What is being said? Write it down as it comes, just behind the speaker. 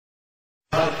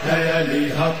حق ہے علی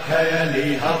حق ہے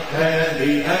علی حق ہے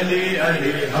علی علی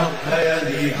علی حق ہے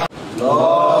علی حق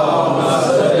اللهم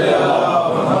صل علی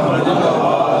محمد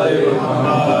وعلى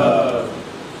محمد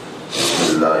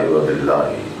بسم الله وبالله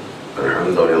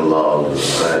الحمد لله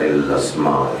خير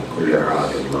الأسماء كلها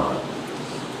لله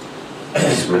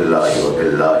بسم الله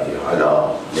وبالله على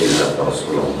ملة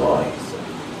رسول الله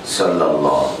صلى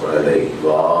الله عليه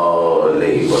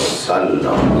وآله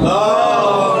وسلم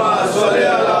اللهم صل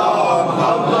على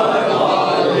محمد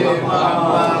وعلى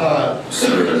محمد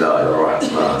بسم الله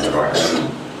الرحمن الرحيم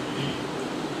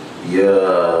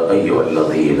يا أيها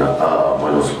الذين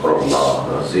آمنوا اذكروا الله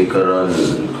ذكرا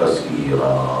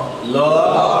كثيرا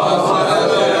اللهم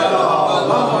صل على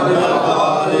محمد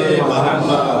وعلى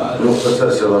محمد مختصر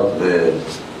سے وقت میں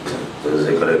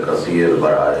ذکر کثیر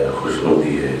برائے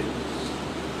خوشنودی ہے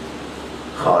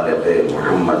خالق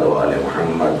محمد و آل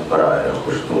محمد برائے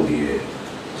خوشنودی ہے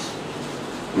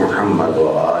محمد و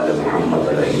آل محمد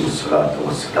علیہ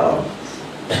السلام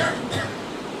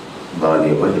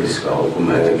بانی مجلس کا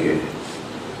حکم ہے کہ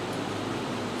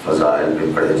فضائل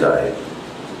بھی پڑھے جائے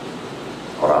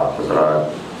اور آپ حضرات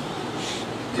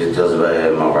جس جذبہ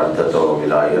مودت و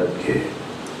ولایت کے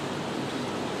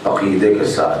عقیدے کے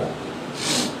ساتھ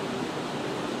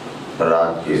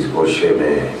رات کی اس گوشے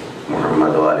میں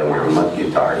محمد و آل محمد کی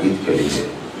تعریف کے لیے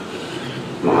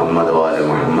محمد و آل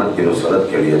محمد کی نصرت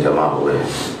کے لیے جمع ہوئے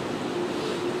ہیں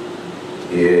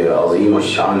یہ عظیم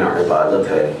الشان عبادت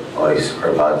ہے اور اس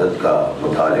عبادت کا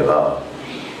مطالبہ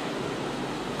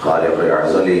خالق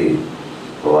ازلی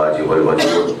واجب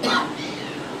الوجود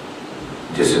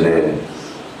جس نے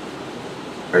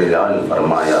اعلان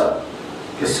فرمایا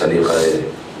کہ سلیقہ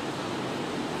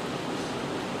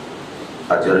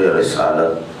اجر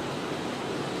رسالت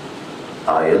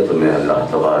آیت میں اللہ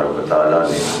تبارک و تعالیٰ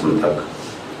نے ہم تک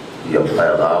یہ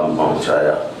پیغام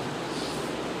پہنچایا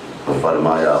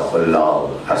فرمایا قُلْ لَا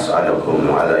أَسْأَلُكُمْ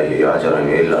عَلَيْهِ أَجْرًا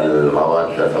إِلَّا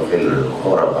الْمَوَدَّةَ فِي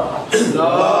الْقُرْبَى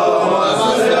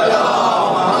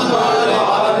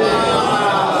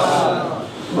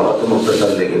بہت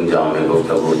مختصر لیکن جامع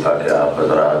گفتگو تاکہ آپ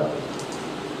حضرات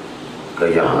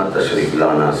کہ یہاں تشریف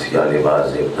لانا سیاہ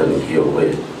لباس ایک تن کیے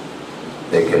ہوئے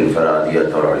ایک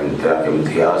انفرادیت اور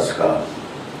امتیاز کا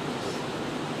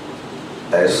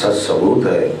ایسا ثبوت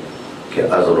ہے کہ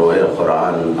از روئے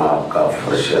قرآن آپ کا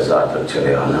فرش ذات تک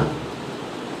چلے آنا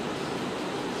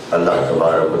اللہ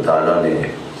تبارک و تعالیٰ نے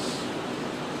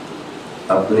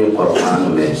اپنی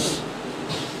قرآن میں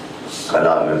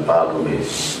کلام پاک میں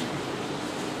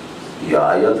یہ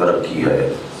آیت رکھی ہے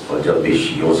اور جب بھی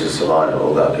شیعوں سے سوال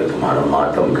ہوگا کہ تمہارا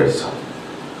ماتم کیسا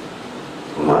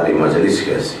تمہاری مجلس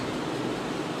کیسی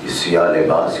یہ سیاہ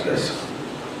لباس کیسا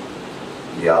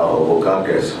یا ہوکا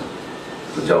کیسا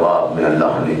تو جواب میں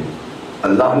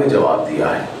اللہ نے جواب دیا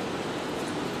ہے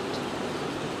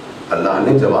اللہ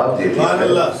نے جواب دے دیا ہے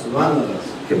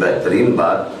کہ بہترین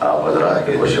بات آپ حضرات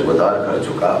کے گوشہ گزار کر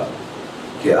چکا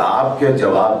کہ آپ کے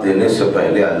جواب دینے سے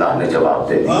پہلے اللہ نے جواب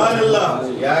دے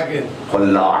دیا قُلْ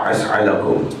لَا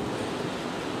أَسْأَلُكُمْ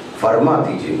فرما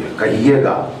دیجئے گا کہیے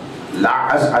گا لا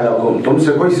أسألكم تم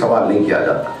سے کوئی سوال نہیں کیا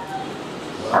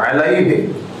جاتا علیہ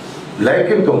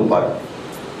لیکن تم پر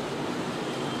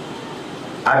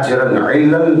اجرن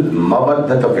علی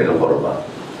المودۃ فی القربى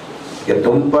کہ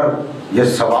تم پر یہ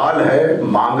سوال ہے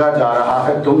مانگا جا رہا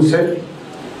ہے تم سے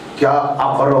کیا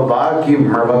اقربا کی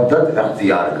مودت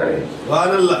اختیار کرے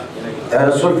اے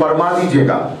رسول فرما دیجئے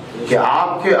گا کہ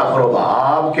آپ کے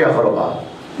اقربا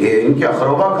یہ ان کے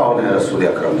اقربا کون ہے رسول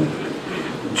اکرم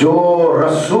جو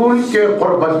رسول کے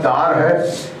قربت دار ہے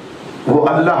وہ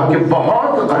اللہ کے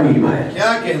بہت قریب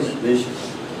ہے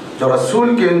جو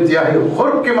رسول کے انتہائی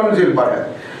قرب کی منزل پر ہے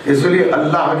اس لیے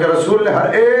اللہ کے رسول نے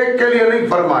ہر ایک کے لیے نہیں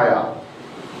فرمایا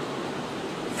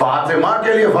فاطمہ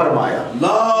کے لیے فرمایا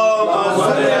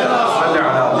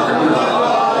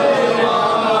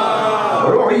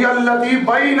روحی التی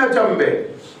بین جنبے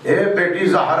اے بیٹی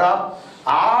زہرا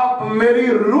آپ میری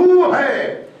روح ہے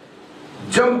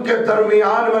جنب کے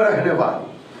درمیان میں رہنے والی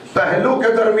پہلو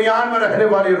کے درمیان میں رہنے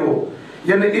والی روح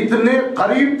یعنی اتنے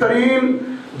قریب ترین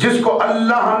جس کو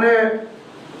اللہ نے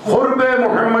قرب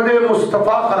محمد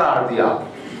مصطفیٰ قرار دیا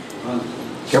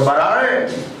کہ برائے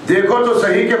دیکھو تو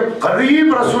صحیح کہ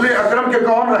قریب رسول اکرم کے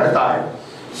کون رہتا ہے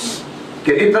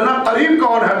کہ اتنا قریب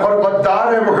کون ہے قربت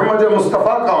دار محمد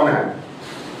مصطفیٰ کون ہے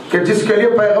کہ جس کے لیے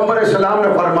پیغمبر اسلام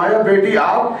نے فرمایا بیٹی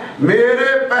آپ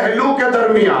میرے پہلو کے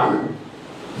درمیان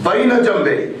بین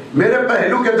جنبے میرے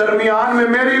پہلو کے درمیان میں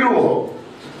میری روح ہو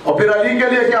اور پھر علی کے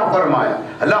لیے کیا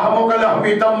فرمایا لحمو کا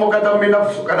لحمی دمو کا دمی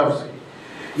نفسو کا نفسی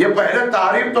یہ پہلے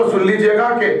تعریف تو سن لیجئے گا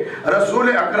کہ رسول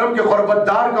اکرم کے قربت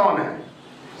دار کون ہے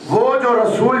وہ جو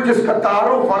رسول جس کا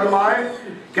تعارف فرمائے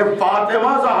کہ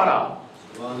فاطمہ زہرا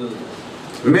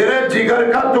میرے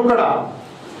جگر کا ٹکڑا،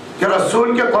 کہ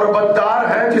رسول کے قربت دار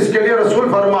ہیں، جس کے لیے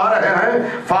رسول فرما رہے ہیں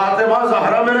فاطمہ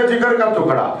زہرا میرے جگر کا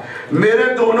ٹکڑا،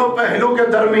 میرے دونوں پہلو کے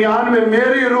درمیان میں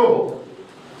میری روح.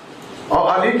 اور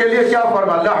علی کے لیے کیا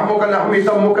فرما؟ لحمو کا لحمی،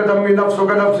 دمو کا دمی، نفسو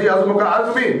کا نفسی، عزمو کا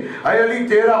عزمی. اے علی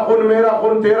تیرا خون میرا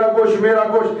خون، تیرا گوشت میرا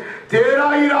گوشت، تیرا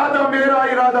ارادہ میرا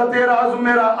ارادہ، تیرا عزم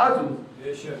میرا عزم.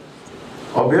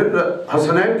 اور پھر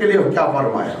حسنین کے لیے کیا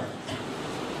فرمایا؟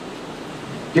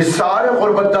 یہ سارے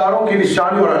قربت داروں کی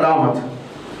نشانی اور علامت.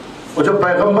 وہ جو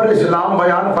پیغمبر اسلام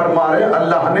بیان فرما رہے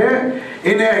اللہ نے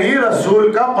انہیں ہی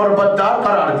رسول کا قربت دار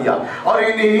قرار دیا اور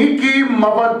انہی کی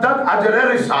مودت اجر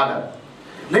رسالت.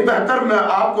 نہیں بہتر میں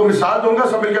آپ کو مثال دوں گا،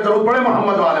 سب مل کے درود پڑھیں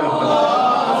محمد والے محمد.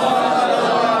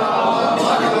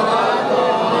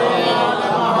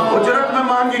 اجرت میں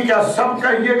مانگی کیا؟ سب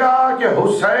کہیے گا کہ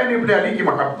حسین ابن علی کی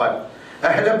محبت،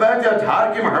 اہل بیت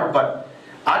اطہار کی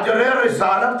محبت اجر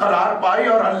رسالت قرار پائی،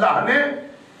 اور اللہ نے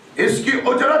اس کی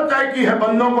اجرت طے کی ہے.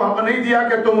 بندوں کو حق نہیں دیا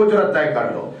کہ تم اجرت طے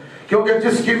کر لو، کیونکہ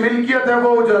جس کی ملکیت ہے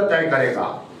وہ اجرت طے کرے گا.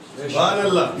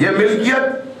 یہ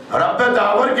ملکیت رب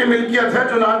داور کی ملکیت ہے،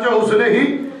 چنانچہ اس نے ہی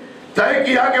طے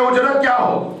کیا کہ اجرت کیا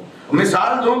ہو.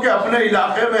 مثال دوں کہ اپنے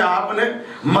علاقے میں آپ نے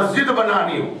مسجد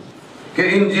بنانی ہو، کہ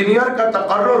انجینئر کا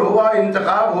تقرر ہوا،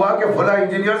 انتخاب ہوا کہ فلاں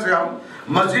انجینئر سے ہم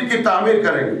مسجد کی تعمیر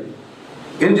کریں گے.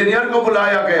 انجینئر کو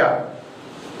بلایا گیا،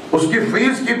 اس کی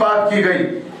فیس کی بات کی گئی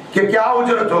کہ کیا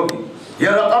اجرت ہوگی، یہ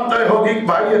رقم طے ہوگی کہ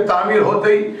بھائی یہ تعمیر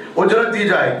ہوتے ہی اجرت دی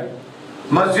جائے گی.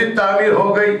 مسجد تعمیر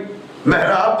ہو گئی،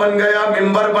 محراب بن گیا،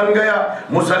 ممبر بن گیا،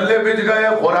 مصلی بچ گئے،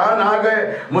 قرآن آ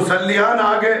گئے، مصلیان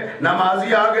آ گئے،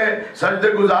 نمازی آ گئے، سجدہ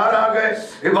گزار آ گئے،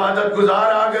 عبادت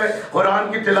گزار آ گئے،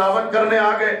 قرآن کی تلاوت کرنے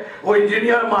آ گئے. وہ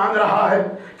انجینئر مانگ رہا ہے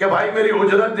کہ بھائی میری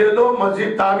اجرت دے دو،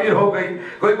 مسجد تعمیر ہو گئی.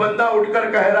 کوئی بندہ اٹھ کر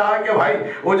کہہ رہا ہے کہ بھائی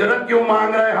اجرت کیوں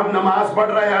مانگ رہے ہیں، ہم نماز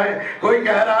پڑھ رہے ہیں. کوئی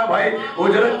کہہ رہا ہے بھائی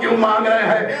اجرت کیوں مانگ رہے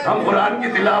ہیں، ہم قرآن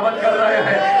کی تلاوت کر رہے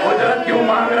ہیں. اجرت کیوں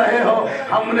مانگ رہے ہو،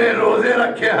 ہم نے روزے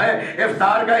رکھے ہیں،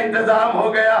 افطار کا انتظام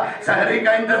ہو گیا، سحری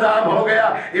کا انتظام ہو گیا،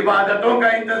 عبادتوں کا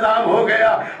انتظام ہو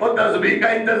گیا، اور تسبیح کا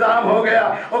انتظام ہو گیا.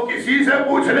 اور کسی سے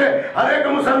پوچھ لے، ہر ایک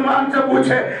مسلمان سے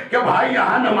پوچھے کہ بھائی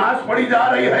یہاں نماز پڑھی جا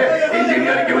رہی ہے،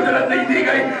 انجینئر کی اجرت نہیں دی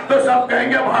گئی، تو سب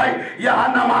کہیں گے بھائی یہاں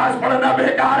نماز پڑھنا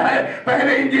بیکار ہے،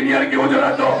 پہلے انجینئر کی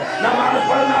اجرت دو. نماز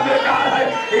پڑھنا بیکار ہے،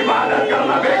 عبادت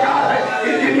کرنا بیکار ہے،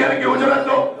 انجینئر کی اجرت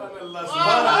دو.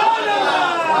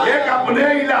 ایک اپنے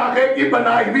علاقے کی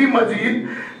بنائی ہوئی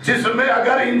مسجد جس میں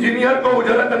اگر انجینئر کو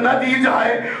اجرت نہ دی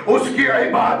جائے اس کی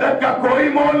عبادت کا کوئی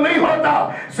مول نہیں ہوتا.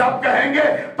 سب کہیں گے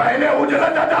پہلے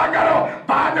اجرت ادا کرو،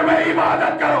 بعد میں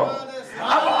عبادت کرو.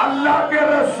 اب اللہ کے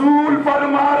رسول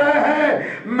فرما رہے ہیں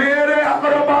میرے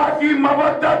اقربا کی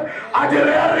مودت اجر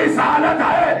رسالت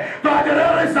ہے، تو اجر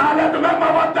رسالت میں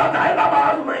مودت ہے،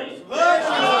 نماز میں.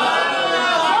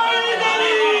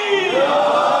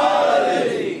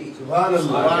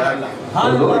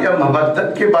 حضور یہ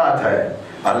مودت کی بات ہے.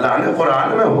 اللہ نے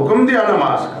قرآن میں حکم دیا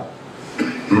نماز کا،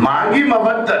 مانگی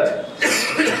مودت،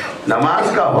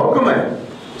 نماز کا حکم ہے،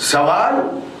 سوال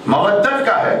مودت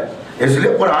کا ہے. اس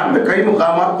لیے قرآن میں کئی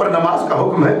مقامات پر نماز کا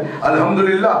حکم ہے.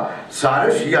 الحمدللہ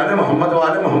سارے شیعان محمد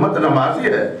والے محمد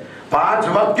نمازی ہے، 5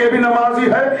 وقت کے بھی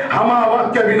نمازی ہے، ہمہ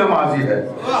وقت کے بھی نمازی ہے.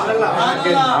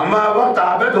 ہمہ وقت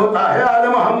عابد ہوتا ہے آل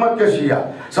محمد کے شیعہ.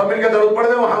 سب مل کے درود پڑھ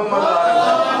دیں محمد والے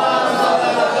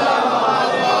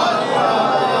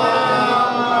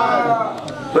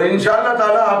تو انشاءاللہ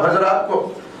تعالیٰ آپ حضرات کو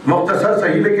مختصر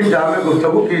صحیح لیکن جامع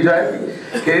گفتگو کی جائے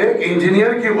گی کہ ایک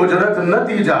انجینئر کی اجرت نہ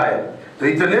دی جائے تو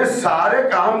اتنے سارے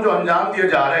کام جو انجام دیے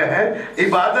جا رہے ہیں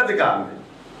عبادت کام میں،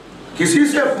 کسی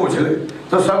سے پوچھ لے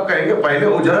تو سب کہیں گے پہلے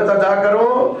اجرت ادا کرو،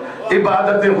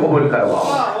 عبادتیں قبول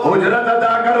کرواؤ، اجرت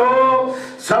ادا کرو،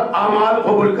 سب اعمال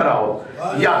قبول کراؤ.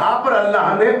 یہاں پر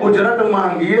اللہ نے اجرت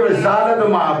مانگی، رسالت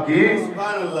مانگ کی،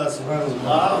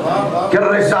 کہ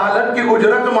رسالت کی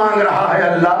اجرت مانگ رہا ہے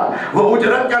اللہ. وہ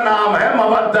اجرت کا نام ہے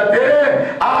مودت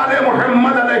آل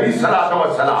محمد علیہ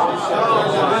السلام.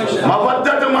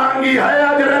 مودت مانگی ہے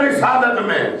اجر رسالت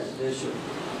میں.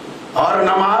 اور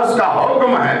نماز کا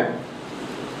حکم ہے،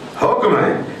 حکم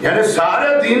ہے یعنی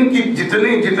سارے دین کی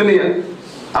جتنی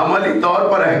عملی طور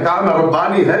پر احکام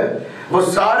ربانی ہے وہ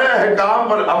سارے احکام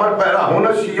پر عمل پیرا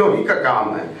ہونا شیعوں ہی کا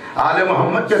کام ہے. آل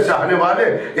محمد کے چاہنے والے،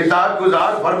 اطاعت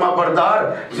گزار، فرما بردار،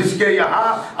 جس کے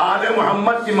یہاں آل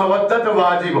محمد کی مودت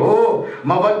واجب ہو.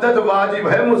 مودت واجب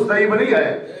ہے، مستحب نہیں ہے.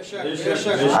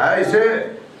 اسے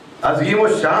عظیم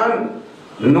الشان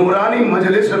نورانی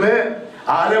مجلس میں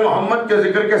آل محمد کے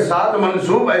ذکر کے ساتھ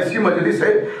منسوب ایسی مجلس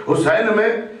ہے حسین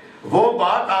میں وہ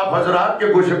بات آپ حضرات کے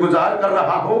گوش گزار کر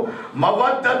رہا ہوں،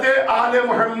 مودت آل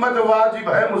محمد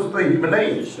واجب ہے، مستحب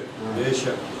نہیں۔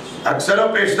 اکثر و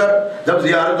بیشتر جب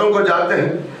زیارتوں کو جاتے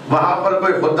ہیں وہاں پر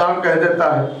کوئی خدام کہہ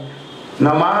دیتا ہے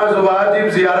نماز واجب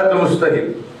زیارت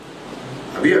مستحب۔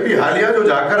 ابھی حالیہ جو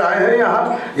جا کر آئے ہیں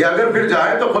یہاں، یا اگر پھر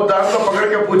جائیں تو خدام کو پکڑ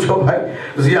کے پوچھو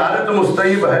بھائی زیارت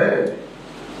مستحب ہے،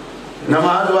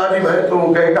 نماز واجب ہے، تو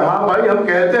وہ کہے کہ ہاں بھائی ہم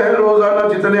کہتے ہیں روزانہ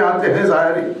جتنے آتے ہیں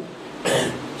ظاہری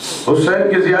حسین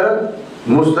کی زیارت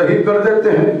مستحب کر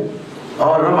دیتے ہیں،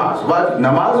 اور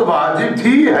نماز واجب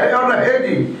تھی ہے اور رہے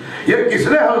گی۔ یہ کس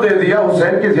نے حق دے دیا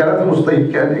حسین کی زیارت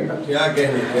مستحب کہنے کا؟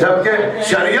 جبکہ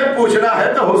شریعت پوچھنا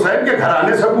ہے تو حسین کے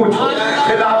گھرانے سے پوچھو،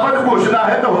 خلافت پوچھنا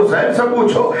ہے تو حسین سے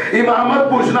پوچھو، امامت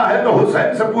پوچھنا ہے تو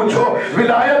حسین سے پوچھو،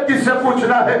 ولایت کس سے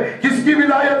پوچھنا ہے، کس کی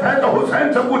ولایت ہے تو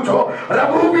حسین سے پوچھو،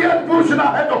 ربوبیت پوچھنا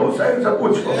ہے تو حسین سے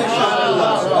پوچھو۔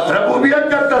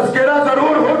 ربوبیت کا تذکرہ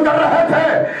ضرور ہو کر رہے تھے،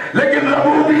 لیکن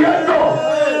ربوبیت تو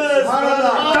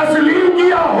تسلیم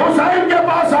کیا حسین کے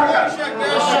پاس آ کر۔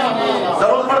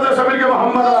 ضرور پردے سے مل کے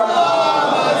محمد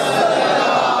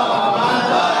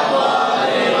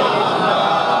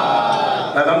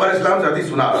پیغمبر اسلام سے حدیث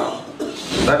سنا رہا ہوں۔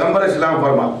 پیغمبر اسلام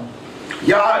فرما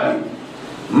یا علی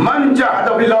من جہد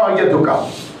ولایتک،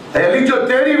 علی جو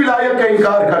تیری ولایت کا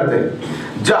انکار کرتے،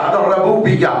 جہد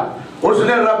ربوبیہ، اس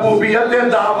نے ربوبیت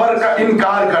داور کا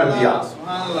انکار کر دیا۔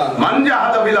 من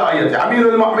جہد ولایت امیر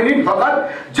المؤمنین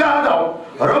فقط جہد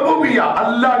ربوبیہ،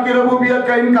 اللہ کی ربوبیت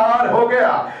کا انکار ہو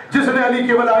گیا جس نے علی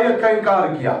کی ولایت کا انکار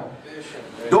کیا۔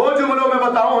 دو جملوں میں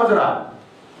بتاؤں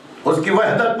حضرات، اس کی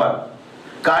وحدت پر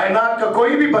کائنات کا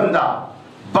کوئی بھی بندہ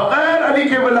بغیر علی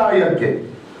کے ولایت کے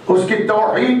اس کی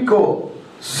توحید کو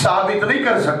ثابت نہیں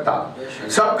کر سکتا۔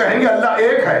 سب کہیں گے اللہ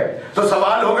ایک ہے، تو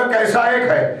سوال ہوگا کیسا ایک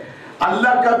ہے؟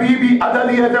 اللہ کبھی بھی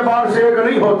عددی اعتبار سے ایک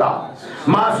نہیں ہوتا۔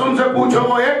 معصوم سے پوچھو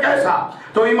وہ ایک کیسا؟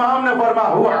 تو امام نے فرمایا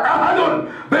ہوا احد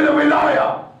بالولایہ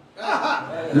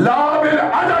لا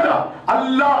بالعدد،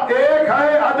 اللہ ایک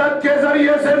ہے عدد کے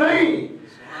ذریعے سے نہیں،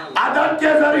 عدد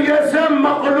کے ذریعے سے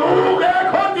مخلوق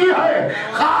ایک ہوتی ہے،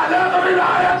 خالق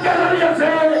ولایت کے ذریعے سے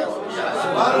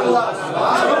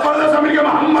پردہ سمجھ کے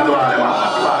محمد والے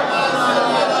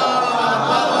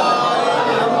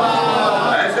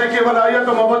ایسے کی ولایت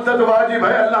و مودت واجب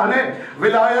ہے۔ اللہ نے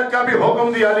ولایت کا بھی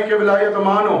حکم دیا، علی کی ولایت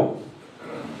مانو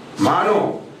مانو،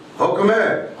 حکم ہے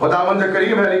خداوند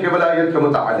کریم ہے علی کی ولایت کے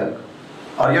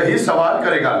متعلق، اور یہی سوال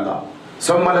کرے گا اللہ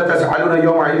ثم لتسألن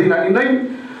یومئذ عن النعیم،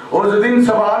 اس دن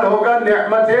سوال ہوگا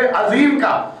نعمت عظیم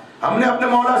کا۔ ہم نے اپنے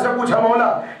مولا سے پوچھا مولا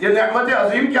یہ نعمت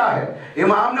عظیم کیا ہے؟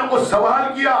 امام نے کچھ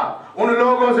سوال کیا ان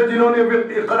لوگوں سے جنہوں نے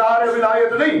اقرار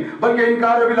ولایت نہیں بلکہ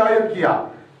انکار ولایت کیا۔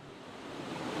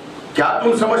 کیا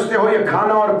تم سمجھتے ہو یہ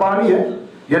کھانا اور پانی ہے،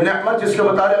 یہ نعمت جس کے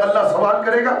متعلق اللہ سوال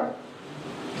کرے گا؟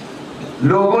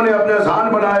 لوگوں نے اپنے ذہن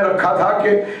بنائے رکھا تھا کہ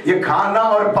یہ کھانا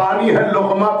اور پانی ہے،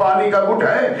 لقمہ پانی کا گھٹ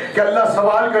ہے کہ اللہ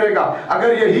سوال کرے گا۔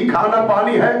 اگر یہی کھانا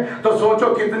پانی ہے تو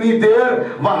سوچو کتنی دیر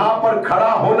وہاں پر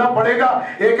کھڑا ہونا پڑے گا،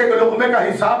 ایک ایک لقمے کا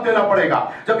حساب دینا پڑے گا۔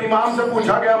 جب امام سے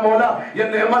پوچھا گیا مولا یہ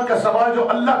نعمت کا سوال جو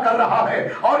اللہ کر رہا ہے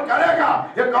اور کرے گا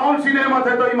یہ کون سی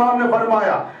نعمت ہے، تو امام نے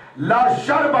فرمایا لا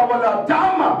شرب ولا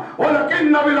طعام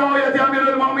ولكن ولایت امیر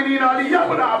المؤمنین علی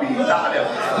بن ابی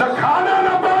طالب، نہ کھانا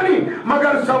نہ پانی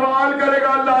مگر سوال کرے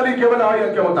گا اللہ علی کے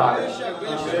ولایت کے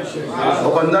مطابق۔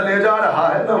 وہ بندہ لے جا رہا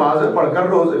ہے نمازیں پڑھ کر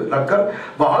روزے رکھ کر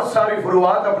بہت ساری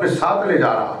فروعات اپنے ساتھ لے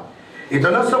جا رہا ہے،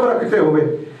 اتنا سب رکھتے ہوئے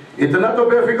اتنا تو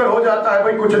بے فکر ہو جاتا ہے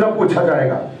بھائی کچھ نہ پوچھا جائے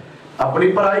گا،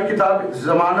 اپنی پڑھائی کتاب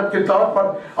ضمانت کے طور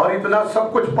پر، اور اتنا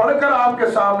سب کچھ پڑھ کر آپ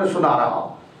کے سامنے سنا رہا۔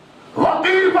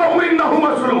 وقیل بہو انہو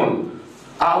مسلون،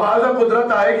 آواز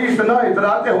قدرت آئے گی اتنا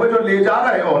اتراتے ہوئے جو لے جا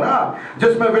رہے ہو نا،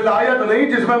 جس میں ولایت نہیں،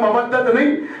 جس میں مودت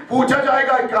نہیں، پوچھا جائے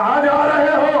گا کہاں جا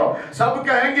رہے ہو؟ سب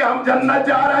کہیں گے ہم جنت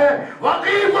جا رہے ہیں۔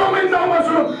 وقیل بہو انہو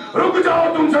مسلون، رک جاؤ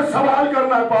تم سے سوال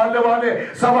کرنا ہے پالنے والے۔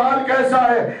 سوال کیسا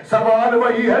ہے؟ سوال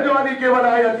وہی ہے جو علی کے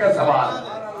ولایت کا سوال۔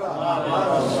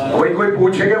 کوئی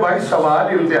پوچھے گے بھائی سوال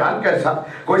امتحان کیسا؟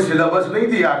 کوئی سلیبس نہیں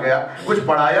دیا گیا، کچھ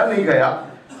پڑھایا نہیں گیا،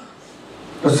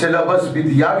 تو سلیبس بھی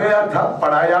دیا گیا تھا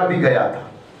پڑھایا بھی گیا تھا۔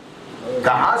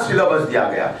 کہاں سلیبس دیا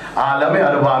گیا؟ عالم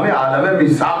ارواح میں، عالم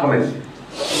میثاق میں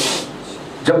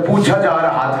جب پوچھا جا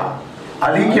رہا تھا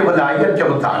علی کے ولایت کے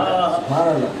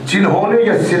متعلق، جنہوں نے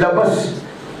یہ سلیبس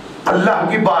اللہ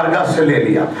کی بارگاہ سے لے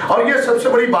لیا۔ اور یہ سب سے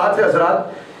بڑی بات ہے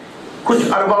حضرات،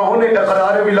 کچھ ارواحوں نے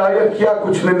اقرار ولایت کیا،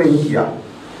 کچھ نے نہیں کیا۔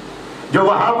 جو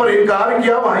وہاں پر انکار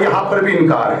کیا وہاں یہاں پر بھی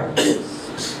انکار ہے۔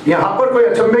 یہاں پر کوئی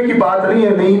اچنبے کی بات نہیں ہے،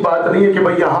 نئی بات نہیں ہے کہ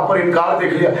بھئی یہاں پر انکار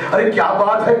دیکھ لیا، ارے کیا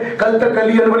بات ہے، کل تک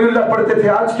علی ولی اللہ پڑھتے تھے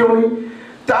آج کیوں نہیں؟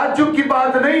 تعجب کی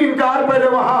بات نہیں، انکار پہلے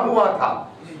وہاں ہوا تھا۔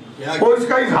 وہ اس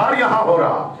کا اظہار یہاں ہو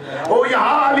رہا. وہ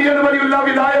یہاں علی ولی اللہ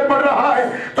ولایت پڑھ رہا ہے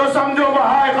تو سمجھو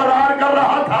وہاں اقرار کر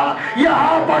رہا تھا,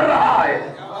 یہاں پڑھ رہا ہے.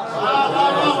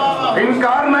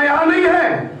 انکار نیا نہیں ہے,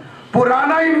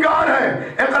 پرانا انکار ہے.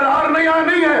 اقرار نیا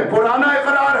نہیں ہے, پرانا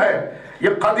اقرار ہے. یہ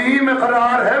قدیم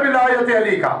اقرار ہے ولایت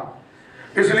علی کا.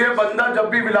 اس لیے بندہ جب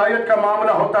بھی ولایت کا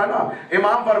معاملہ ہوتا ہے نا,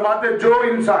 امام فرماتے جو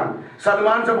انسان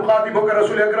سلمان سے مخاطب ہو کر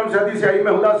رسول اکرم سے حدیث ہے, ائمہ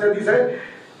ہدی سے حدیث ہے,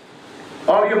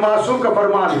 اور یہ معصوم کا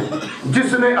فرمان ہے,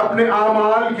 جس نے اپنے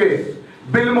اعمال کے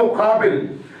بالمقابل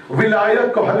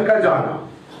ولایت کو ہلکا جانا,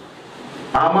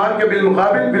 اعمال کے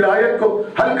بالمقابل ولایت کو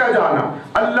ہلکا جانا,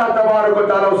 اللہ تبارک و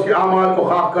تعالیٰ اس کے اعمال کو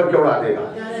خاک کر کے اڑا دے گا.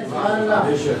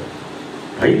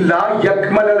 لا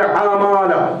يكمل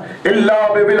الاعمال الا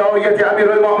بولایت امیر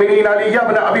المؤمنین علی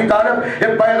ابن ابی طالب.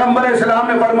 پیغمبر اسلام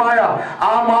نے فرمایا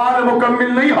اعمال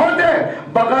مکمل نہیں ہوتے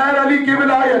بغیر علی کی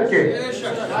ولایت کے.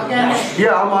 یہ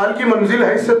اعمال کی منزل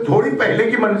ہے, اس سے تھوڑی پہلے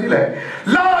کی منزل ہے.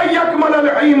 لا يكمل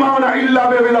الایمان الا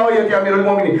بولایت امیر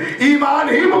المؤمنین. ایمان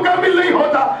ہی مکمل نہیں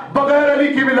ہوتا بغیر علی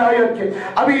کی ولایت کے.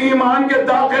 ابھی ایمان کے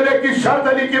داخلے کی شرط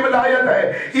علی کی ولایت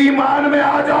ہے. ایمان میں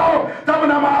آ جاؤ تب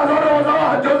نماز اور روزہ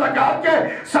حج و زکات کے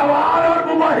سوال اور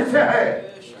مباحثے ہے.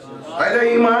 پہلے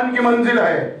ایمان کی منزل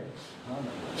ہے.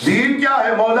 دین کیا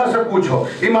ہے مولا سے پوچھو,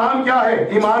 امام کیا ہے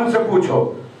ایمان سے پوچھو.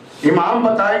 امام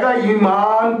بتائے گا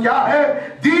ایمان کیا ہے,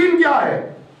 دین کیا ہے.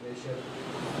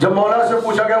 جب مولا سے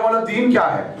پوچھا گیا مولا دین کیا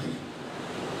ہے,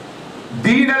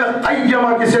 دین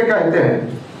القیمہ کسے کہتے ہیں,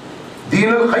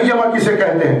 دین القیمہ کسے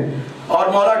کہتے ہیں, اور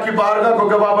مولا کی بارگاہ کو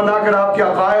گواہ بنا کر آپ کے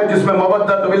عقائد جس میں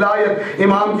مودت ولایت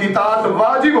امام کی اطاعت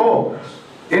واجب ہو,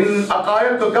 ان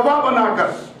عقائد کو گواہ بنا کر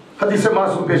حدیث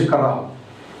معصوم پیش کر رہا ہوں.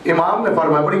 امام نے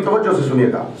فرمایا, بڑی توجہ سے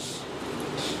سنیے گا,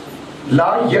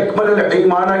 لا یکمل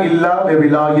الایمان الا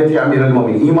بولایت امیر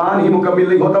المؤمنین. ایمان ہی مکمل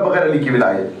نہیں ہوتا بغیر علی کی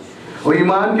ولایت. وہ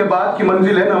ایمان کے بعد کی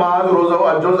منزل ہے نماز روزہ و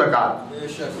حج و زکات.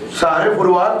 سارے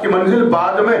فروعات کی منزل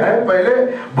بعد میں ہے, پہلے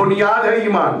بنیاد ہے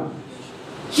ایمان.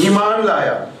 ایمان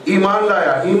لایا, ایمان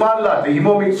لایا, ایمان لاتے ہی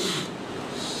مومن.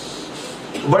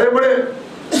 بڑے بڑے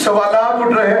سوالات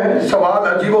اٹھ رہے ہیں, سوال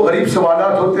عجیب و غریب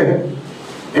سوالات ہوتے ہیں.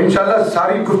 انشاءاللہ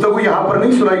ساری گفتگو یہاں پر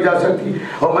نہیں سنائی جا سکتی,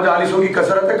 اور مجالسوں کی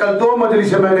کثرت ہے. کل 2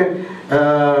 مجلسیں میں نے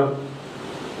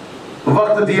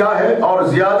وقت دیا ہے, اور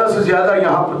زیادہ سے زیادہ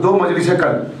یہاں پر 2 مجلسیں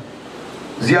کل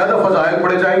زیادہ فضائل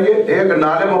پڑھے جائیں گے. ایک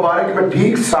نال مبارک میں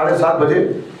ٹھیک 7:30 بجے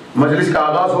مجلس کا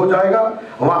آغاز ہو جائے گا,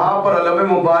 وہاں پر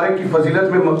علم مبارک کی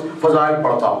فضیلت میں فضائل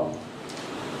پڑھتا ہوں.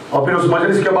 اور پھر اس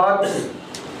مجلس کے بعد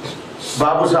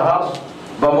بابو صاحب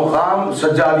بمقام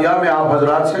سجادیہ میں آپ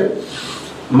حضرات سے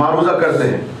معروضہ کرتے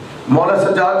ہیں. مولا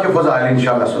سجاد کے فضائل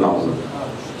انشاءاللہ سناؤں گا,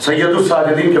 سید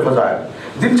الساجدین کے فضائل.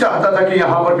 دل چاہتا تھا کہ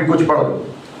یہاں پر بھی کچھ پڑھ دو,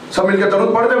 سب مل کے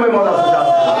درود پڑھ دیں. میں مولا سجاد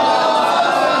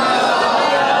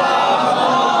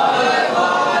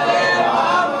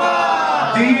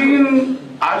دین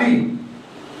علی,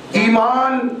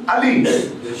 ایمان علی,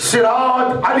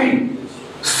 صراط علی,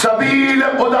 سبیل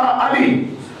خدا علی,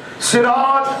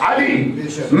 صراط علی,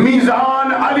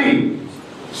 میزان علی,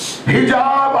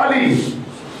 حجاب علی,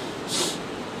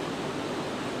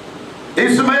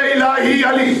 اسم الہی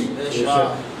علی.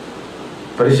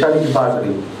 پریشانی کی بات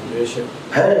نہیں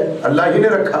ہے, اللہ ہی نے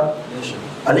رکھا.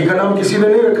 علی کا نام کسی نے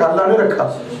نہیں رکھا, اللہ نے رکھا.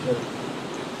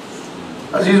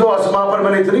 عزیزو اسماء پر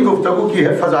میں نے اتنی گفتگو کی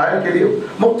ہے, فضائل کے لیے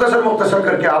مختصر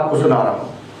کر کے آپ کو سنا رہا ہوں.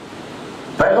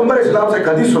 پیغمبر اسلام سے ایک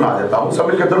حدیث سنا دیتا ہوں, سب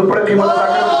مل کے درود پڑھے. قیمت ادا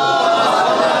کریں.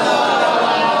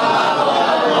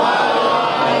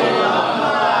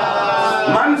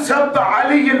 من سب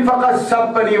علی فقط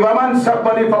سبنی ومن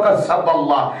سبنی فقط سب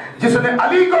اللہ. جس نے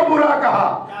علی کو برا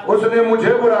کہا اس نے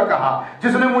مجھے برا کہا,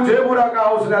 جس نے مجھے برا کہا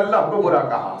اس نے اللہ کو برا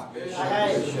کہا.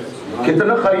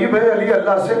 کتنا قریب ہے علی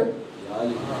اللہ سے,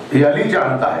 یہ علی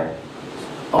جانتا ہے.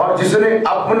 اور جس نے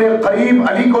اپنے قریب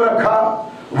علی کو رکھا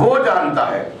وہ جانتا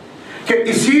ہے کہ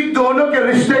اسی دونوں کے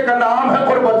رشتے کا نام ہے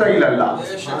قربت اللہ.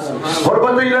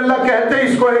 قربت اللہ کہتے ہیں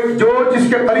اس کو, ایک جو جس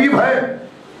کے قریب ہے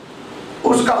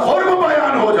اس کا قرب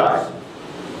بیان ہو جائے.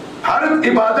 ہر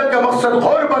عبادت کا مقصد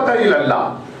قربت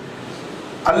اللہ,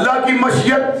 اللہ کی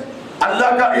مشیت,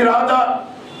 اللہ کا ارادہ,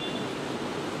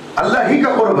 اللہ ہی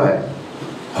کا قرب ہے.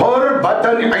 قربت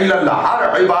اللہ, ہر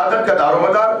عبادت کا دار و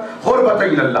مدار قربت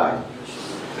اللہ ہے.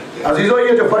 عزیزو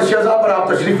یہ جو فرش ازا پر آپ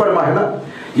تشریف فرما ہے نا,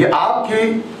 یہ آپ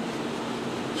کی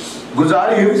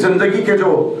گزاری ہوئی زندگی کے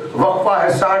جو وقفہ ہے,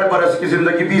 60 برس کی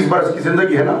زندگی, 20 برس کی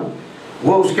زندگی ہے نا,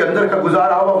 وہ اس کے اندر کا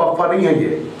گزارا ہوا وقفہ نہیں ہے.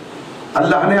 یہ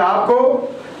اللہ نے آپ کو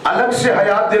الگ سے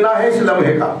حیات دینا ہے اس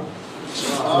لمحے کا.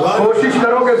 کوشش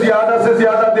کرو کہ زیادہ سے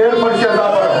زیادہ دیر فرش ازا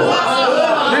پر ہو.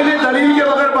 نہیں دلیل کے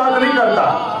بغیر بات نہیں کرتا.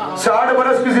 60 برس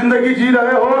برس کی زندگی جی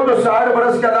رہے ہو تو 60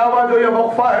 برس کے علاوہ جو یہ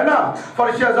وقفہ ہے نا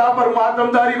فرش عزا پر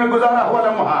ماتمداری میں گزارا ہوا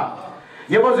لمحہ،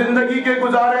 یہ وہ زندگی کے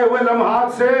گزارے ہوئے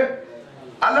لمحات سے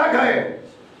الگ ہے۔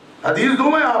 حدیث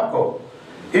دوں میں آپ کو،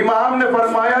 امام نے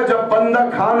فرمایا جب بندہ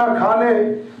کھانا کھانے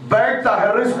بیٹھتا ہے،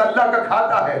 رزق اللہ کا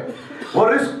کھاتا ہے، وہ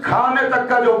رزق کھانے تک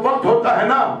کا جو وقت ہوتا ہے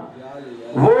نا،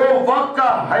 وہ وقت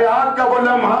کا حیات کا وہ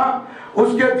لمحہ اس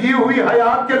کے دی ہوئی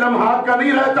حیات کے لمحات کا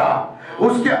نہیں رہتا،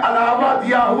 اس کے علاوہ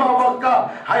دیا ہوا وقت کا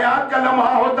حیات کا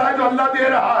لمحہ ہوتا ہے جو اللہ دے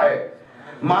رہا ہے۔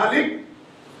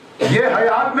 مالک یہ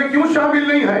حیات میں کیوں شامل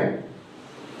نہیں ہے؟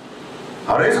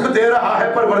 اور رزق دے رہا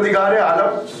ہے پروردگار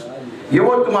عالم، یہ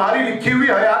وہ تمہاری لکھی ہوئی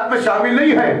حیات میں شامل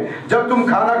نہیں ہے جب تم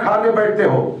کھانا کھانے بیٹھتے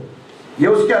ہو، یہ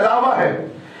اس کے علاوہ ہے۔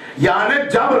 یعنی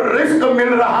جب رزق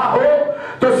مل رہا ہو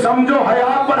تو سمجھو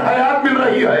حیات پر حیات مل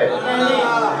رہی ہے،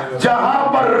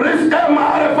 جہاں پر رزق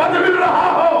معرفت مل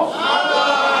رہا ہو۔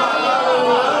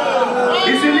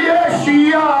 اس لیے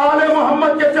شیعہ آل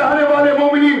محمد کے چاہنے والے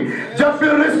مومنین جب بھی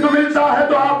رزق ملتا ہے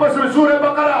تو آپس میں سورہ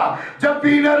بقرہ، جب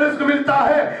بھی انہیں رزق ملتا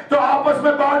ہے تو آپس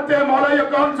میں بانٹتے ہیں، مولا یہ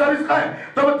کون سا رزق ہے؟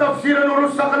 تو وہ تفسیر نور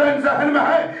الثقلین ذہن میں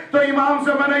ہے تو امام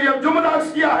سے میں نے یہ جملہ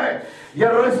عرض کیا ہے، یہ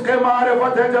رزق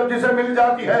معرفت ہے، جب جسے مل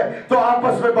جاتی ہے تو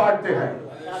آپس میں بانٹتے ہیں۔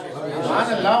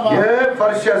 یہ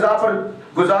فرش عزا پر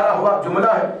گزارا ہوا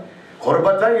جملہ ہے۔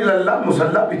 قربتاً اللہ،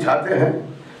 مصلی بچھاتے ہیں،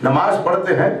 نماز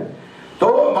پڑھتے ہیں تو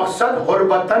مقصد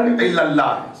قربتاً اللہ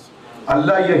ہے،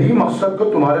 اللہ یہی مقصد کو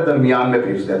تمہارے درمیان میں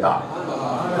بھیج دیتا ہے،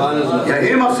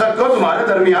 یہی مقصد کو تمہارے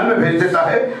درمیان میں بھیج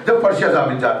دیتا ہے جب فرش عزا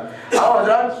مل جاتا ہے۔ آؤ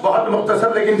حضرات، بہت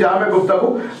مختصر لیکن جامع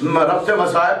گفتگو ربط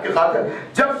مصائب کی خاطر،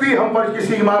 جب بھی ہم پر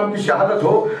کسی امام کی شہادت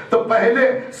ہو تو پہلے،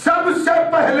 سب سے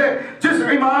پہلے جس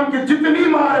امام کی جتنی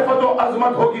معرفت و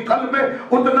عظمت ہوگی قلب میں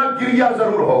اتنا گریہ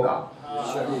ضرور ہوگا،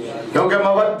 کیونکہ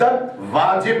مودت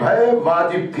واجب ہے،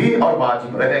 واجب تھی اور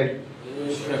واجب رہے گی۔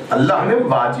 اللہ نے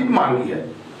واجب مانگی ہے،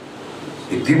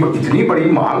 اتنی بڑی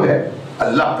مانگ ہے،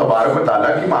 اللہ تبارک و تعالیٰ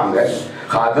کی مانگ ہے،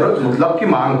 قادرت مطلق کی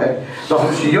مانگ ہے، تو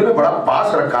ہم شیعوں نے بڑا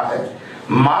پاس رکھا ہے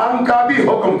مانگ کا بھی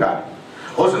حکم کا۔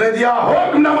 اس نے دیا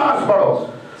حکم نماز پڑھو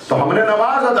تو ہم نے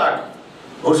نماز ادا کی،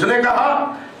 اس نے کہا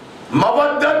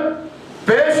مودت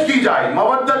پیش کی جائے،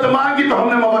 مودت مانگی تو ہم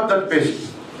نے مودت پیش کی۔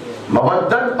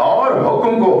 مودت اور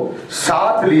حکم کو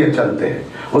ساتھ لیے چلتے ہیں،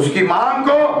 اس کی مانگ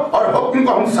کو اور حکم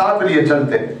کو ہم ساتھ لیے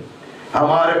چلتے ہیں۔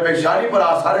 ہمارے پیشانی پر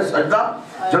آثار سجدہ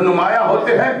جو نمایاں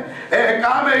ہوتے ہیں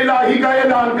احکام الہی کا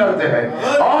اعلان کرتے ہیں،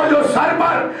 اور جو سر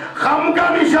پر غم کا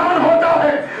نشان ہوتا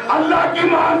ہے اللہ کی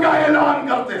مانگ کا اعلان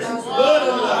کرتے ہیں۔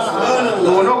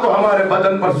 دونوں کو ہمارے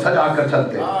بدن پر سجا کر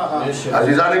چلتے ہیں۔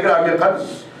 عزیزان گرامی قدر،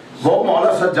 وہ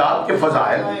مولا سجاد کے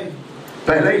فضائل،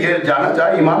 پہلے یہ جانا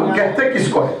چاہے امام کہتے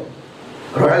کس کو ہے؟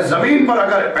 روح زمین پر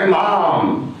اگر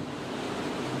امام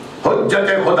حجت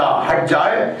خدا ہٹ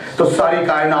جائے تو ساری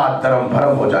کائنات درم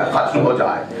بھرم ہو جائے، ختم ہو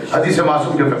جائے۔ حدیث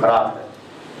معصوم کے فقرات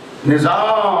ہے،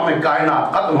 نظام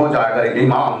کائنات ختم ہو جائے اگر ایک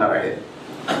امام نہ رہے۔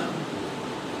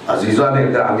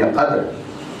 عزیزان گرامی قدر،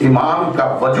 امام کا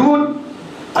وجود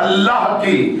اللہ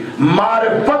کی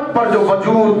معرفت پر جو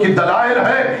وجود کی دلائل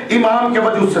ہے امام کے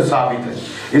وجود سے ثابت ہے۔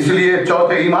 اس لیے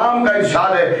چوتھے امام کا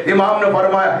ارشاد ہے، امام نے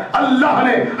فرمایا اللہ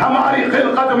نے ہماری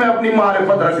خلقت میں اپنی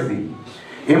معرفت رکھ دی۔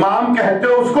 امام کہتے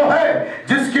اس کو ہے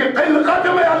جس کی خلقت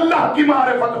میں اللہ کی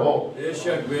معرفت ہو،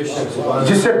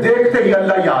 جسے دیکھتے ہی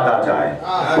اللہ یاد آ جائے،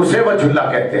 اسے وجہ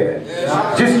اللہ کہتے ہیں۔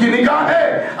 جس کی نگاہ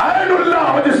ہے عین اللہ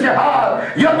ہو، جس کے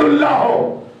ہاتھ ید اللہ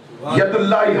ہو، ید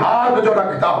اللہ ہاتھ جو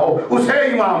رکھتا ہو اسے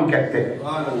امام کہتے ہیں،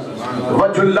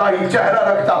 وجہ اللہ چہرہ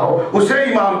رکھتا ہو اسے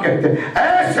امام کہتے ہیں۔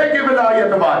 ایسے کی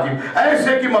ولایت واجب،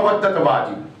 ایسے کی مودت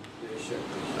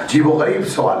واجب۔ عجیب و غریب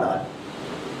سوالات۔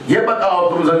 یہ بتاؤ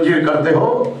تم زنجیر کرتے ہو،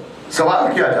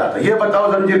 سوال کیا جاتا ہے، یہ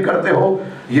بتاؤ زنجیر کرتے ہو،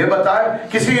 یہ بتائے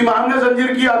کسی امام نے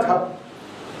زنجیر کیا تھا؟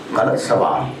 غلط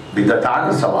سوال،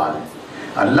 بدعتانہ سوال ہے۔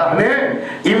 اللہ نے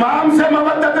امام سے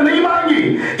مودت نہیں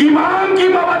مانگی، امام کی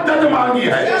مودت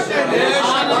مانگی ہے۔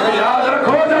 یاد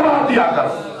رکھو، جواب دیا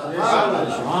کرو۔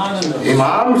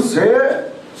 امام سے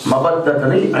مودت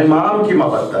نہیں، امام کی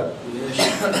مودت،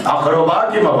 اقربا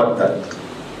کی مودت۔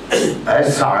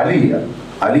 ایسا علی،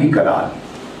 علی کا نام،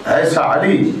 ایسا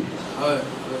علی،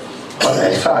 اور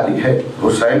ایسا علی ہے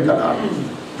حسین کا نام،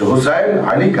 جو حسین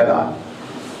علی کا نام۔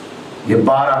 یہ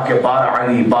 12 کے 12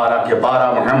 علی، 12 کے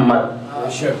 12 محمد۔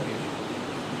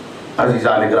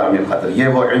 عزیزان گرامی قدر، یہ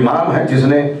وہ امام ہے جس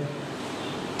نے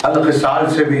القصال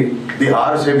سے بھی،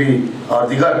 بہار سے بھی اور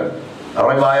دیگر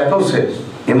روایتوں سے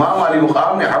امام علی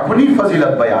مقام نے اپنی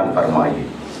فضیلت بیان فرمائی،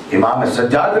 امام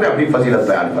سجاد نے اپنی فضیلت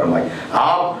بیان فرمائی۔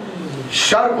 آپ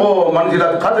شرف و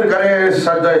منزلت قدر کریں،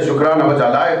 سجدہ شکرانہ بجا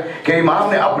لائے کہ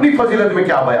امام نے اپنی فضیلت میں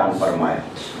کیا بیان فرمایا۔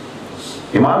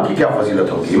 امام کی کیا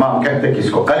فضیلت ہوگی؟ امام کہتے ہیں کہ اس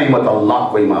کو کلمت اللہ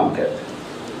کو امام کہتے ہیں،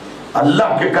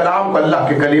 اللہ کے کلام کو، اللہ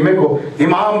کے کلمے کو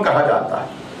امام کہا جاتا ہے،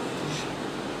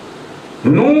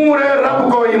 نور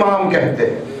رب کو امام کہتے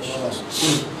ہیں،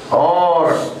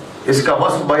 اور اس کا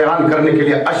وصف بیان کرنے کے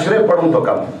لیے اشرے پڑھوں تو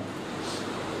کم ہے،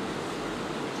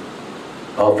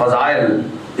 اور فضائل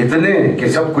اتنے کہ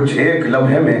سب کچھ ایک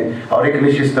لمحے میں اور ایک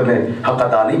نشست میں حق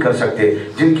ادا نہیں کر سکتے،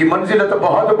 جن کی منزلت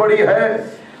بہت بڑی ہے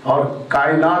اور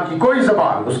کائنات کی کوئی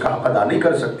زبان اس کا حق ادا نہیں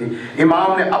کر سکتی۔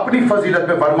 امام نے اپنی فضیلت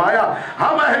میں فرمایا،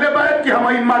 ہم اہل بیت کی، ہم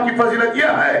ائمہ کی فضیلت یہ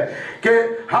ہے کہ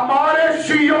ہمارے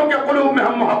شیعوں کے قلوب میں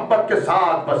ہم محبت کے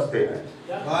ساتھ بستے ہیں۔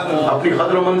 اپنی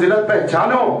قدر و منزلت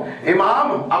پہچانو،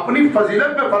 امام اپنی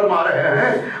فضیلت میں فرما رہے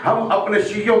ہیں ہم اپنے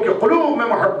شیعوں کے قلوب میں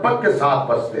محبت کے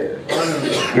ساتھ بستے ہیں۔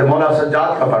 یہ مولا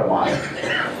سجاد کا فرمان ہے۔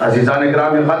 عزیزان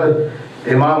گرامی قدر،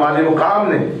 امام علی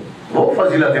مقام نے وہ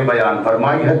فضیلتیں بیان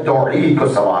فرمائی ہے، توحید کو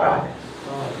سوارا ہے،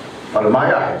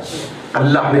 فرمایا ہے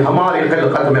اللہ نے ہماری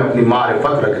خلقت میں اپنی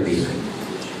معرفت رکھ دی ہے،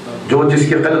 جو جس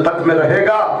کی خلقت میں رہے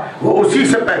گا وہ اسی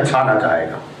سے پہچانا جائے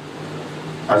گا۔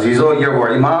 عزیزو، یہ وہ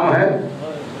امام ہے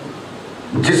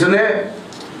جس نے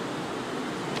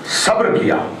صبر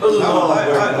کیا،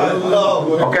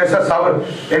 اور کیسا صبر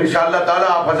انشاءاللہ تعالیٰ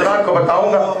آپ حضرات کو بتاؤں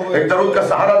گا۔ ایک درود کا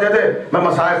سہارا دے دے، میں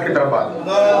مسائل کی طرف آتا ہوں۔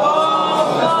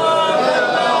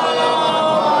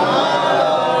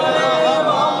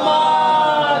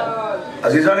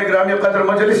 عزیزان گرامی قدر،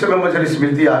 مجلس میں مجلس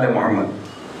ملتی ہے آل محمد۔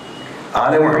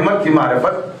 آل محمد کی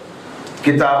معرفت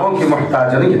کتابوں کی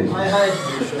محتاج نہیں ہے،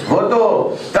 وہ تو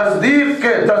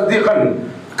تصدیقاً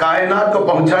کائنات کو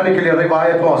پہنچانے کے لیے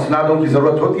روایتوں اسنادوں کی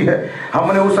ضرورت ہوتی ہے۔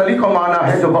 ہم نے اس علی کو مانا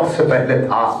ہے جو وقت سے پہلے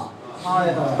تھا،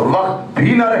 وقت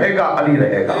بھی نہ رہے گا، علی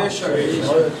رہے گا۔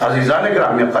 عزیزان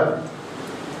گرامی قدر،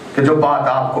 کہ جو بات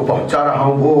آپ کو پہنچا رہا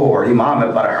ہوں وہ امام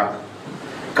برحق۔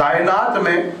 کائنات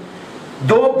میں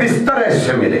دو بستر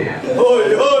ایسے ملے ہیں،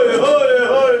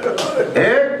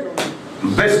 ایک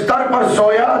بستر پر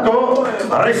سویا تو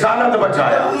رسالت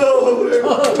بچایا،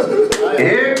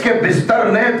 ایک کے بستر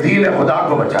نے دین خدا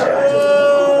کو بچایا۔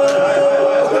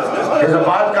 اس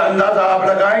بات کا اندازہ آپ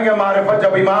لگائیں گے، معرفت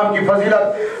جب امام کی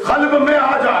فضیلت قلب میں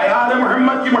آ جائے، آل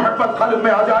محمد کی محبت قلب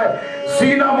میں آ جائے،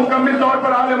 سینہ مکمل طور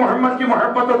پر آل محمد کی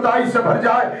محبت و تائید سے بھر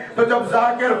جائے، تو جب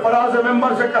ذاکر فراز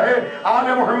ممبر سے کہے آل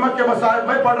محمد کے مسائل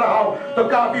میں پڑھ رہا ہوں تو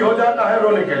کافی ہو جاتا ہے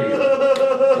رونے کے لیے۔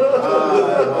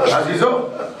 عزیزو،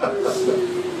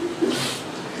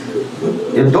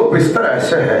 یہ دو بستر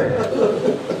ایسے ہیں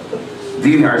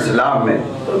دین اسلام میں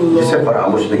جسے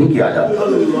فراموش نہیں کیا جاتا۔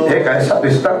 ایک ایسا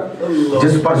بستر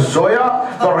جس پر سویا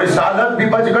تو رسالت بھی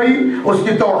بچ گئی، اس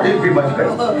کی توحید بھی بچ گئی،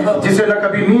 جسے نہ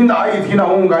کبھی نیند آئی تھی نہ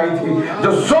اونگ آئی تھی،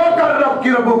 جو سو کر رب کی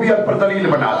ربوبیت پر دلیل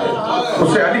بنا دے،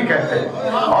 اسے علی کہتے ہیں۔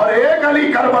 اور ایک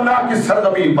علی کربلا کی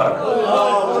سرزمین پر،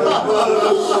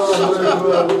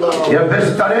 یہ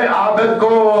بستر عابد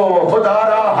کو خدا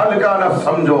را ہلکا نہ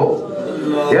سمجھو،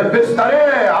 یہ بستر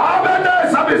عابد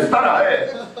ایسا بستر ہے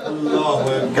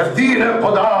کہ دین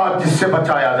خدا جس سے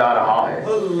بچایا جا رہا ہے۔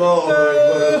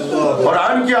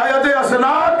 قرآن کی آیت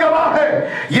اسناد گواہ ہے،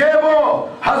 یہ وہ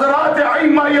حضرات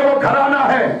ائمہ، یہ وہ گھرانہ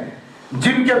ہے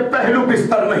جن کے پہلو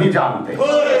بستر نہیں جانتے،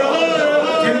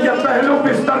 جن کے پہلو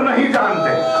بستر نہیں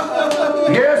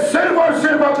جانتے، یہ صرف اور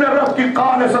صرف اپنے رب کی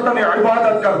خالصتاً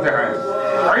عبادت کرتے ہیں،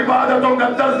 عبادتوں کا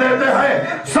درس دیتے ہیں،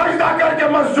 سجدہ کر کے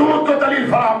مسجود کو دلیل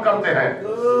فراہم کرتے ہیں،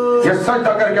 یہ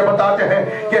سجدہ کر کے بتاتے ہیں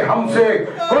کہ ہم سے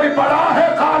کوئی بڑا ہے،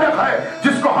 خالق ہے،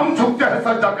 جس کو ہم جھکتے ہیں،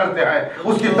 سجدہ کرتے ہیں،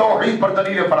 اس کی توحید پر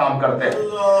دلیل فراہم کرتے ہیں۔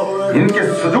 ان کے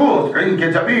سجود، ان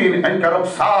کے جبین، ان کے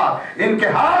رخسار، ان کے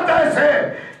ہاتھ ایسے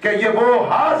کہ یہ وہ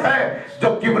ہاتھ ہے جو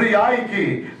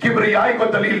کبریائی کو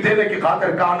دلیل دینے کی خاطر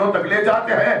کانوں تک لے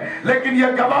جاتے ہیں، لیکن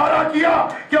یہ گوارا کیا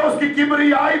کہ اس کی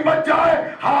کبریائی بچ جائے،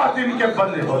 ہاتھ ان کے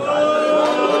بند ہو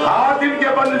جائے، ہاتھ ان کے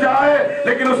بند جائے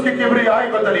لیکن اس کی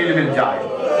کبریائی کو دلیل مل جائے۔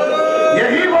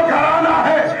 یہی وہ گھرانہ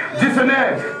ہے جس نے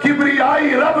کبریائی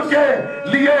رب کے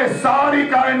لیے ساری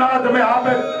کائنات میں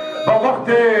عابد بوقت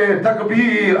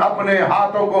تکبیر اپنے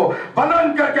ہاتھوں کو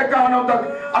بلند کر کے کانوں تک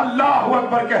اللہ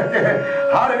اکبر کہتے ہیں۔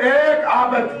 ہر ایک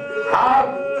عابد ہاتھ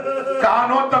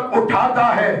کانوں تک اٹھاتا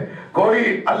ہے،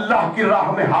 کوئی اللہ کی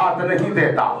راہ میں ہاتھ نہیں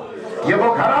دیتا۔ یہ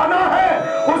وہ گھرانہ ہے،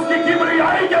 اس کی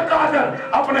کبریائی کے قادر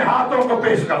اپنے ہاتھوں کو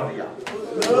پیش کر دیا۔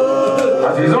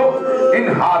 عزیزو، ان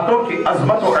ہاتھوں کی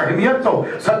عظمت و اہمیت تو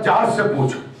سجاد سے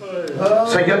پوچھو،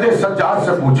 سید سجاد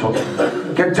سے پوچھو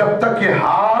کہ جب تک یہ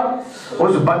ہاتھ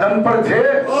اس بدن پر تھے،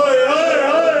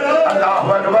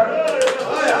 اللہ اکبر،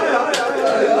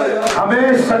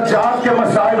 ہمیں سجاد کے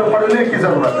مسائل پڑھنے کی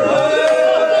ضرورت ہے،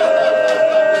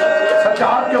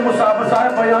 سجاد کے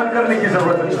مسائل بیان کرنے کی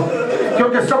ضرورت نہیں،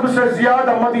 کیونکہ سب سے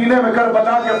زیادہ مدینے میں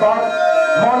کربلا کے بعد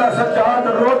مولا سجاد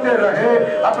روتے رہے،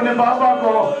 اپنے بابا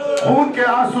کو خون کے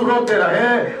آنسو روتے رہے،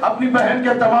 اپنی بہن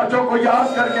کے تماچوں کو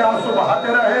یاد کر کے آنسو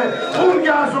بہاتے رہے، خون کے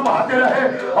آنسو بہاتے رہے،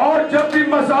 اور جب بھی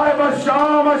مصائب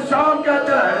الشام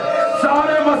کہتے رہے،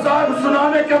 سارے مصائب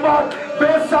سنانے کے بعد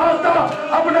بے ساختہ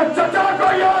اپنے چچا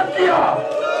کو یاد کیا۔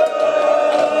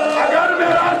 اگر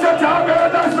میرا چچا بے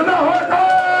دست نہ ہوتا،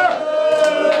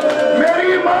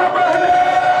 میری ماں بہنیں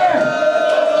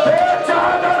بے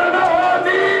چادر نہ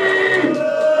ہوتی،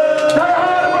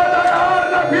 دیار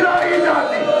بدیار نہ پھرائی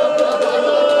جاتی۔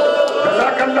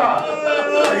 جزاک اللہ۔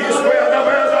 اس میں ادب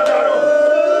ہے عزادارو،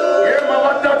 یہ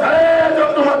مودت ہے جو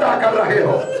تم ادا کر رہے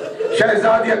ہو۔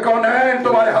 شہزادی کونین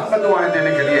تمہارے حق میں دعائیں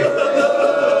دینے کے لیے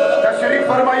تشریف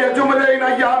فرمائیے۔ جملے ان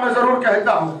ایام میں ضرور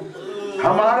کہتا ہوں،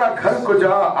 ہمارا گھر کو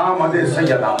جا آمد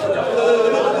سید آپ ہو جا۔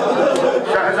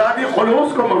 شہزادی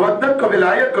خلوص کو، مودت کو،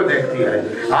 ولایت کو دیکھتی ہے۔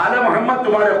 آل محمد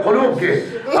تمہارے قلوب کے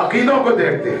عقیدوں کو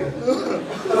دیکھتے ہیں۔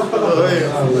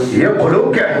 یہ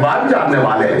قلوب کے احوال جاننے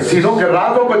والے ہیں، سینوں کے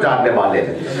رازوں کو جاننے والے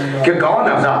ہیں کہ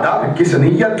کون عزادار کس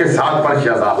نیت کے ساتھ فرش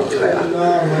عذاب اچھایا۔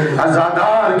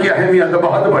 عزادار کی اہمیت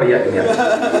بہت بڑی اہمیت۔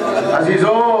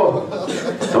 عزیزو،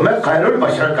 تمہیں خیر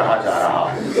البشر کہا جا رہا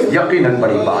ہے، یقیناً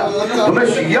بڑی بات۔ تمہیں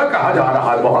شیعہ کہا جا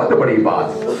رہا ہے، بہت بڑی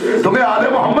بات۔ تمہیں آل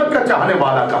محمد کا چاہنے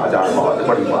والا کہا جا رہا ہے، بہت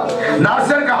بڑی بات۔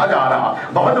 ناصر کہا جا رہا،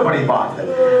 بہت بڑی بات ہے۔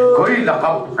 کوئی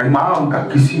لقب امام کا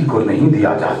کسی کو نہیں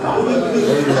دیا جاتا،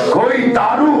 کوئی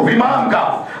تعارف امام کا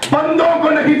بندوں کو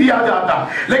نہیں دیا جاتا،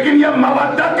 لیکن یہ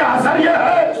مودت کا اثر یہ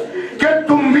ہے کہ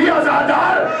تم بھی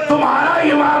عزادار، تمہارا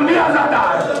امام بھی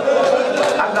عزادار۔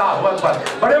 اللہ اکبر،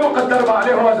 بڑے مقدر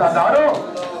والے ہو عزادارو۔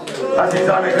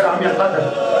 عزیزان گرامی قدر،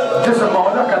 جس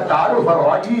مولا کا تعارف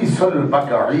رئیس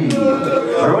البقعی،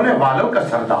 رونے والوں کا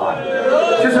سردار،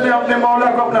 جس نے اپنے مولا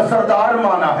کو اپنا سردار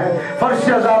مانا ہے، فرش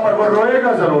عزا پر وہ روئے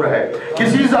گا ضرور ہے۔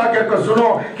 کسی ذاکر کو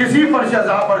سنو، کسی فرش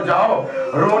عزا پر جاؤ،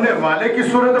 رونے والے کی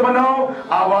صورت بناؤ،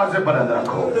 آواز بلند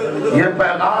رکھو، یہ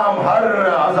پیغام ہر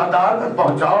عزادار تک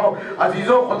پہنچاؤ۔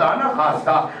 عزیزو، خدا نہ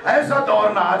خواستہ ایسا دور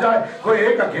نہ آ جائے کوئی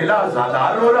ایک اکیلا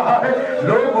عزادار رو رہا ہے،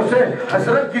 لوگ اسے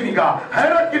حسرت کی نگاہ،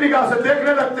 حیرت کی نگاہ سے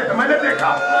دیکھنے لگتے ہیں۔ میں نے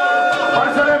دیکھا،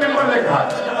 برسرے ممبر دیکھا،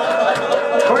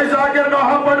 کوئی ذاکر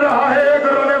نوحہ پڑھ رہا ہے، ایک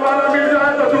رونے والا مل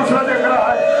جائے تو دوسرا دیکھ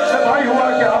رہا ہے، بھائی ہوا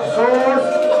کہ افسوس،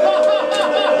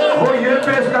 وہ یہ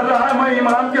پیش کر رہا ہے میں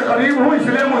امام کے قریب ہوں اس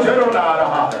لیے مجھے رونا آ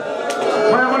رہا ہے،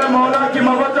 میں اپنے مولا کی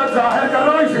مودت ظاہر کر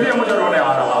رہا ہوں اس لیے مجھے رونے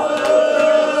آ رہا۔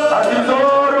 عزیزو،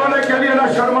 رونے کے لیے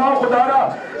نہ شرماؤ، خدا را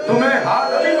تمہیں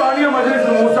ہاتھ ابھی بانی مجلس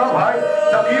موسیٰ بھائی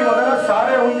تقی وغیرہ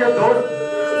سارے ان کے دوست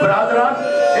برادران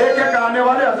ایک ایک آنے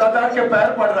والے عزادار کے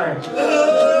پیر پڑ رہے ہیں۔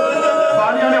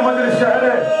 بانیان مجلس شہر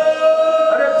ہے،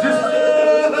 ارے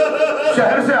جس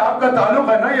شہر سے آپ کا تعلق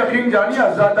ہے نا، یقین جانیے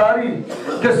عزاداری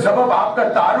کے سبب آپ کا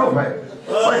تعارف ہے۔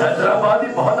 اور حیدرآبادی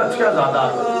بہت اچھے عزادار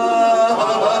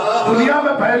دنیا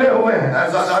میں پھیلے ہوئے ہیں۔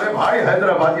 عزادار بھائی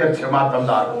حیدرآبادی اچھے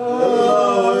ماتمدار،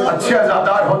 اچھے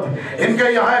عزادار ہوتے۔ ان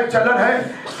کے یہاں ایک چلن ہے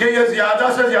کہ یہ زیادہ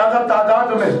سے زیادہ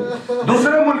تعداد میں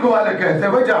دوسرے ملک والے کہتے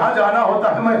ہیں، جہاں جانا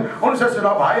ہوتا ہے میں ان سے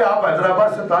سنا، بھائی آپ حیدرآباد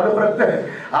سے تعلق رکھتے ہیں،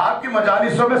 آپ کی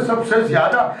مجالسوں میں سب سے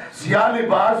زیادہ سیاہ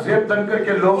لباس زیب تن کر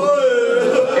کے لوگ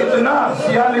اتنا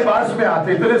سیاہ لباس میں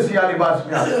آتے، اتنے سیاہ لباس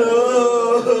میں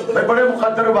آتے۔ میں بڑے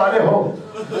مقدر والے ہو،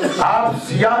 آپ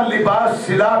سیاہ لباس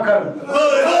سلا کر،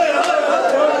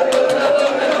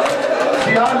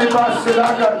 سیاہ لباس سلا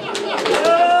کر،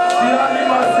 سیاہ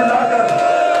لباس سلا کر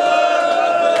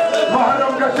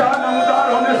محرم کا چاند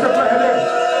نمودار ہونے سے پہلے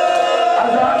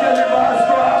عزا کے لباس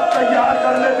کو آپ تیار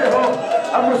کر لیتے ہو۔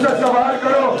 اب مجھ سے سوال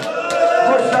کرو،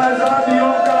 وہ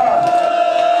شہزادیوں کا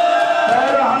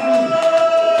پیرہن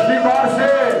لباس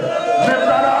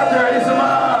مقدرات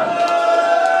عصمت،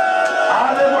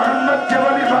 آل محمد کے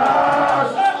وہ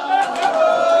لباس،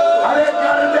 ارے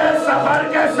گرد سفر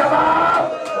کے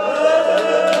سباب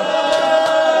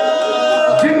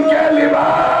جن کے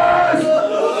لباس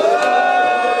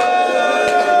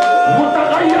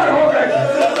متغیر ہو گئے،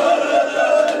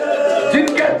 جن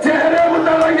کے چہرے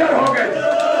متغیر ہو گئے،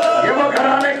 یہ وہ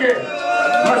گھرانے کے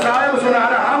مسائب سنا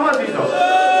رہا ہوں عزیزو،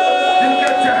 جن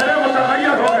کے چہرے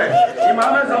متغیر ہو گئے۔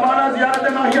 امام زمانہ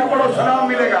زیارت ناہیہ پڑھو، سلام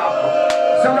ملے گا آپ کو،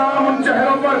 سلام ان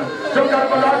چہروں پر جو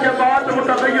کربلا کے بعد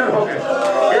متغیر ہو گئے۔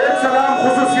 ایک سلام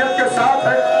خصوصیت کے ساتھ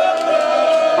ہے،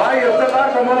 بھائی افتخار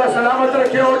کو مولا سلامت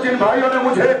رکھے، اور جن بھائیوں نے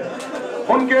مجھے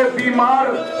ان کے بیمار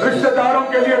رشتہ داروں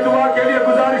کے لیے دعا کے لیے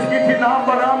گزارش کی تھی، نام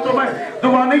بنام تو میں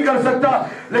دعا نہیں کر سکتا،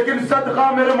 لیکن صدقہ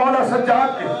میرے مولا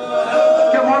سجاد کے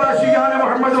کہ مولا شیعان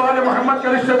محمد والے محمد کے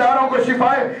رشتہ داروں کو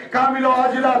شفائے کامل و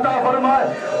عاجلہ عطا فرمائے،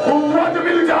 قوت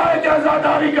مل جائے کہ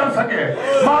عزاداری کر سکے،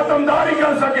 ماتمداری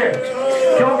کر سکے،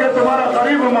 کیونکہ تمہارا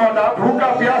غریب مولا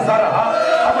بھوکا پیاسا رہا،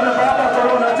 اپنے بابا کو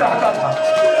رونا چاہتا تھا۔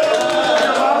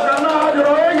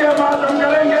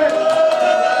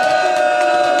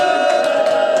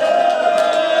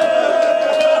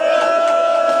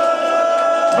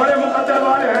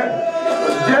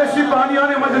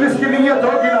 نیت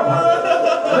ہوگی نا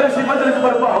بھائی ویسی مجلس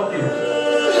برپا ہوتی ہے،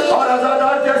 اور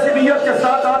عزادار جیسی نیت کے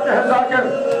ساتھ آتے ہیں ذاکر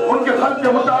ان کے خط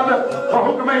کے مطابق وہ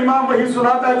حکم امام وہی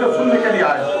سناتا ہے جو سننے کے لیے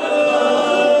آئے۔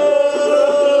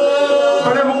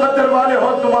 بڑے مقدر والے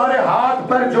ہو، تمہارے ہاتھ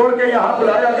پر جوڑ کے یہاں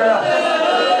بلایا گیا،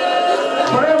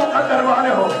 بڑے مقدر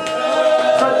والے ہو۔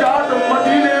 سجاد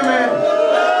مدینے میں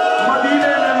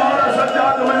مولا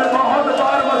سجاد میں نے بہت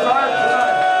بار مسائل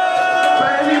سنائے،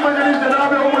 پہلی مجلس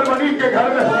جناب ام المنی کے گھر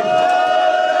میں ہوئی،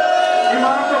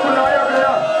 امام کو بلایا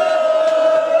گیا،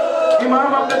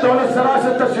 امام اپنے دولت سرا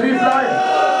سے تشریف لائے،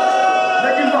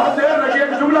 لیکن بہت دیر لگی۔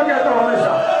 ایک جملہ کہتا ہوں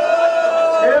ہمیشہ،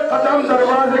 ایک قدم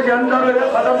دروازے کے اندر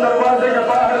ایک قدم دروازے کے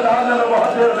باہر ڈالنے میں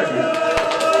بہت دیر لگی۔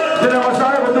 جنہیں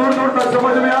مسائل دور دور تک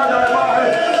سمجھ میں آ جائے،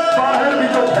 باہر بھی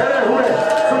جو ٹھہرے ہوئے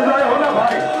سن رہے ہو نا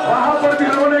بھائی، وہاں پر بھی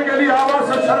رونے کے لیے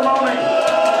آواز سے شرماؤ نہیں،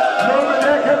 لوگ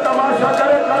دیکھے تماشا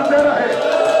کرے کرتے رہے،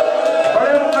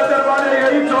 بڑے مقدر والے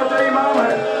یہی چوتھے امام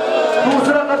ہیں۔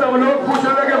 دوسرا قدم لوگ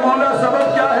پوچھنے لگے مولا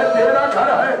سبب کیا ہے، تیرا گھر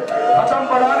ہے، ختم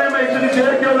پڑھانے میں اتنی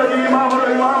دیر کیوں لگی؟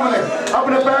 امام نے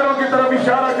اپنے پیروں کی طرف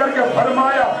اشارہ کر کے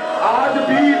فرمایا آج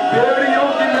بھی بیڑیوں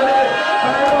کی میرے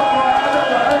پیروں کو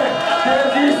عادت ہے،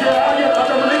 تیزی سے آگے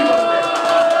قدم نہیں بڑھتے۔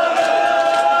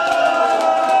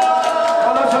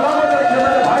 مولا سلامت رکھے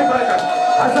میرے بھائی برکت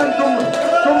حسن، تم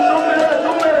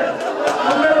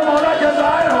میرے مولا کے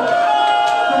ظاہر ہو،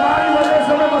 تمہاری وجہ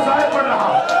سے میں مسائل پڑھ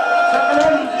رہا،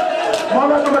 شکلن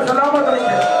مولا تمہیں سلامت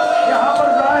رکھے۔ یہاں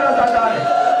پر ظاہر عزادار ہے،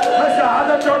 میں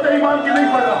شہادت چوتھے امام کی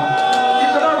نہیں پڑھ رہا ہوں،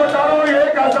 اتنا بتا رہا ہوں یہ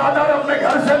ایک عزادار اپنے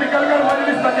گھر سے نکل کر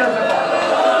مجلس تک کیسے پہنچا۔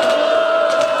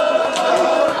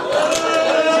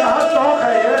 یہاں توق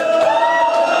ہے، یہ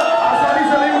آسانی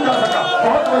سے نہیں اٹھا سکا،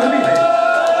 بہت وزنی ہے۔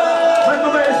 میں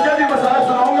تمہیں اس کے بھی مسائل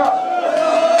سناؤں گا،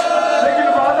 لیکن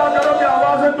وعدہ کرو کہ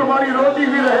آوازیں تمہاری روتی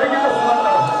بھی رہے گی تو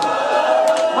سناتا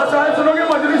رہو۔ مسائل سنو گے،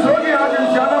 مجلس ہوگی آج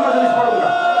انشاءاللہ، مجلس پڑھوں گا۔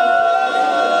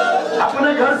 اپنے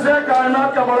گھر سے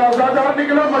کائنات کا بڑا عزادار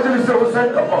نکلا، مجلس سے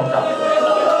حسین کا پہنچا۔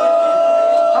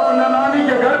 اب ننانی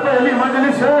کے گھر پہلی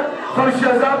مجلس ہے، فرش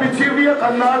عزا بچھی ہوئی ہے،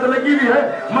 قناد لگی ہوئی ہے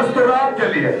مستورات کے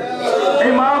لیے۔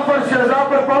 امام فرش عزا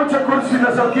پر پہنچے، کرسی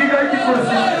نصب کی گئی تھی،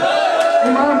 کرسی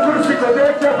امام کرسی کو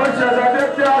دیکھتے، فرش عزا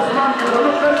دیکھتے، آسمان کی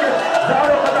ضرورت کر کے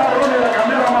زارو قطع رونے لگا،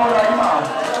 میرا مولا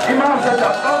امام سے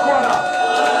جب توق والا،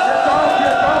 یہ توق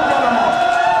والا مولا،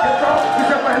 یہ توق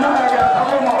جسے پہنایا گیا تھا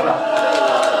وہ مولا،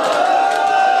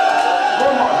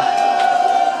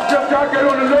 جب جا کے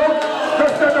انہوں لوگ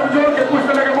دستے تب جوڑ کے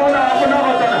پوچھنے لگے مولا اپنا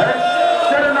وطن ہے،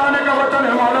 تیرے نانے کا وطن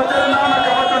ہے مولا، تیرے نانا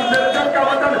کا وطن، تیرے جد کا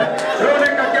وطن ہے،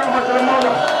 رونے کا کیا مطلب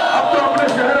مولا، اب تو اپنے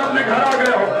شہر اپنے گھر آ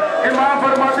گئے ہو۔ امام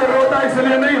فرماتے روتا اس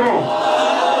لیے نہیں ہو،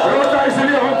 روتا اس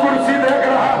لیے ہو کرسی دیکھ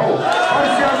رہا ہو،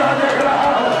 فرش عزا دیکھ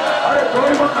رہا ہو، ارے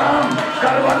کوئی مقام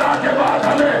کربلا کے بعد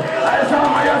ہمیں ایسا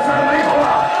میسر نہیں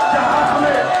ہوا جہاں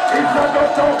ہمیں عزت و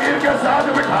توقیر کے ساتھ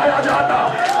بٹھایا جاتا،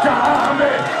 جہاں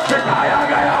ہمیں بٹھایا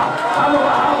گیا ہم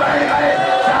وہاں بیٹھ گئے،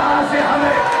 جہاں سے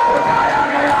ہمیں اٹھایا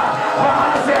گیا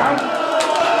وہاں سے ہم۔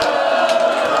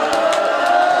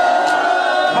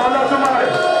 مولا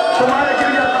تمہارے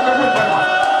گریہ کو قبول فرما،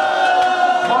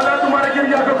 مولا تمہارے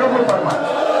گریہ کو قبول فرما۔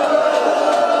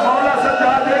 مولا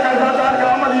سجاد ایک عزادار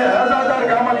کا عمل یہ ہے، عزادار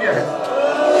کا عمل یہ ہے،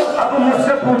 اب مجھ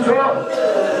سے پوچھو،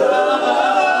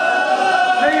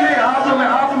 نہیں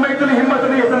آپ میں اتنی ہمت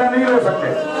نہیں، اتنا نہیں رو سکتے۔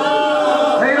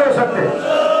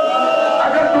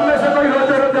 اگر تم میں سے کوئی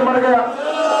روتے روتے مر گیا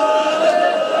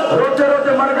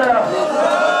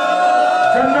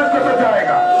جنت کو تو جائے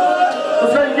گا،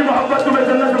 حسین کی محبت تمہیں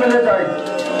جنت میں لے جائے گی۔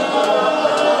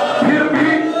 پھر بھی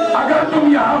اگر تم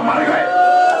یہاں مر گئے،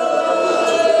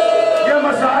 یہ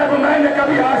مصائب میں نے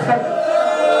کبھی آج تک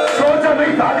سوچا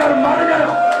نہیں تھا، اگر مر گئے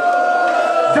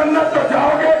جنت تو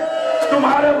جاؤ گے،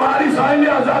 تمہارے وارث آئیں گے،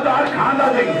 عزادار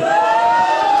کھانا دیں گے،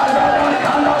 عزادار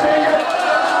کھانا دیں گے،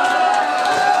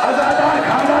 عزادار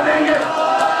کھانا دیں گے،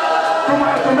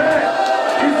 تمہیں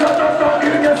عزت و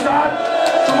توقیر کے ساتھ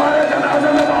تمہارے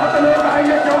جنازے میں بہت لوگ آئیں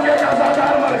گے کیونکہ ایک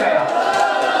عزادار مر گیا،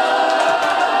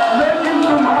 لیکن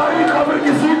تمہاری قبر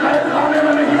کسی قید خانے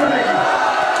میں نہیں بنے گی،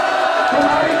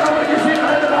 تمہاری قبر کسی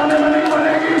قید خانے میں نہیں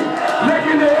بنے گی،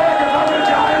 لیکن ایک قبر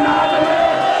کائنات میں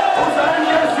حسین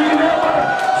کے سینے پر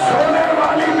سونے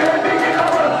والی بیٹی کی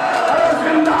قبر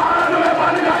زندان میں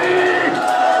بن گئی۔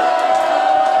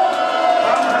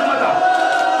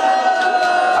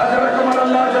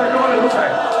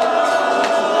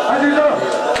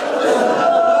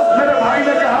 میرے بھائی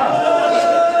نے کہا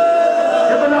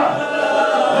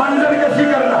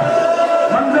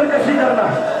منظر کشی کرنا،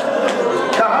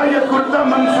 کہا یہ کرتا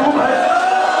منسوب ہے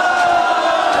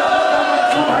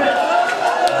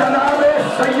جناب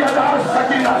سیدہ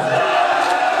سکینہ سے،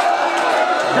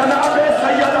 جناب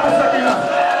سیدہ سکینہ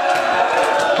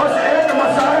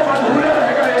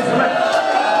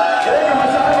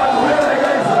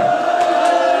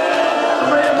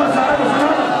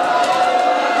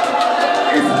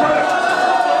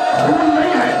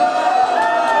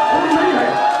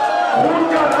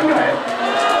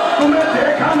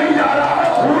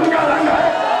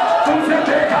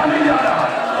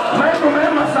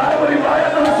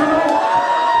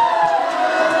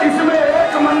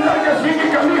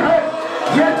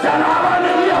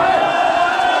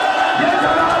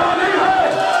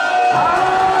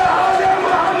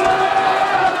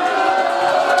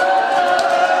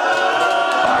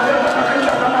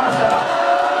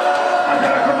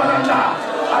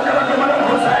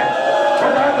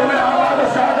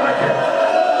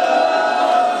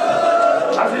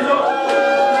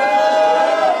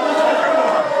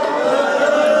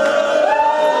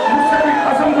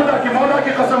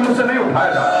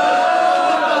उठाया जा रहा,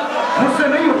 मुझसे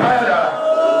नहीं उठाया जा रहा।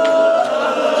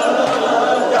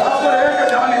 यहाँ पर एक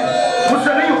जाने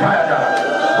मुझसे नहीं उठाया जा रहा,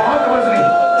 बहुत वजनी।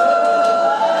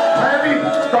 मैं भी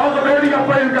टॉप बेड़ियां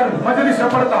पहनकर मजलिस से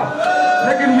पढ़ता,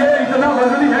 लेकिन ये इतना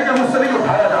वजनी है कि मुझसे नहीं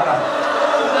उठाया जा रहा।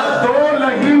 दो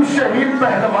लहीम शहीद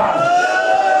पहलवान,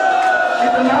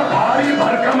 इतना भारी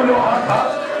भरकम लोहा था,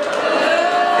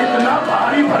 इतना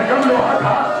भारी भरकम लोहा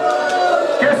था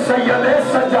कि सैयद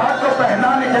सज्जाद को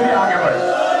पहनाने के लिए आगे बढ़े।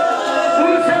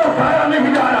 उनसे उठाया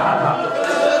नहीं जा रहा था,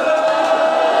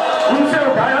 उनसे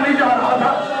उठाया नहीं जा रहा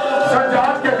था।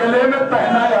 सज्जाद के गले में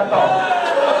पहनाया था,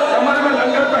 कमर में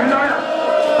लंगर पहनाया,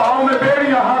 पाँव में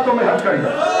बेड़ियां, हाथों में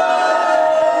हथकड़ियां।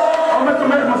 और मैं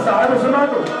तुम्हें मसाइल सुना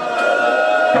दूं,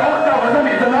 चौक का वजन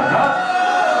इतना था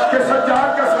कि सज्जाद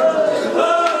के सर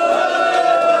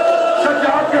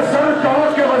चौक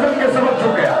के वजन के सबब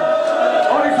झुक गया,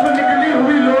 और इसमें निकली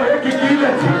हुई लोहे की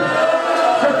कीलें थी,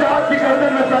 सज्जाद की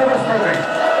गर्दन में पैबस्त हो गई।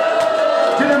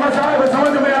 जिन्हें मसाइल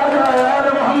समझ में आ जाए,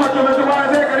 आले मोहम्मद तुम्हें दुआएं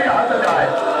देकर ही हाथ जाए।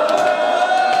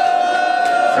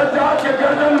 सज्जाद के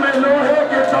गर्दन में लोहे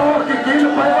के चौक की कील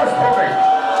पैबस्त हो गई,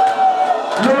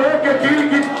 लोहे के कील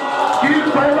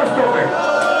पैबस्त हो गई।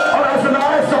 और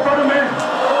असनाए सफर में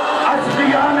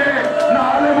अशकिया ने न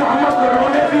आले मोहम्मद को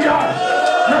रोने दिया,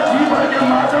 न जी भर के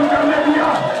मातम करने दिया।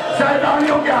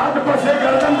 शैतानियों के हाथ पर से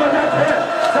गर्दन बने थे,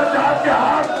 सज्जाद के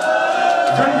हाथ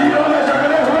जंजीरों में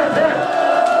जकड़े हुए थे,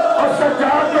 और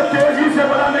सज्जाद को तेजी से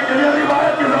बनाने के लिए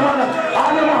रिवायत की जमानत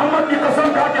आले मोहम्मद की कसम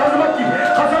खा के, अजमत की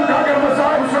कसम खा के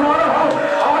मसाइब सुना रहा हूं।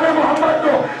 आले मोहम्मद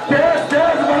को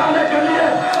तेज बनाने के लिए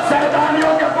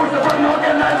शैतानियों के पुष्ट पर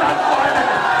नोके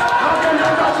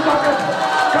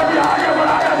कभी आगे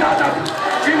बढ़ाया जाता।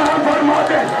 इमाम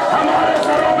फरमाते हमारे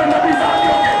सरों में नबी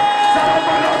साथियों के सरों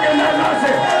पर नोके नैना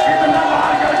से इतना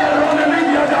बाहर करके रोने नहीं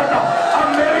दिया जाता। अब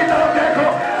मेरी तरफ देखो,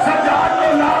 सज्जाद को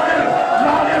नागिर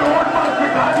ऊंट पर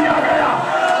बिठा दिया गया,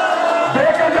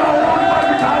 देखे जाओ ऊंट पर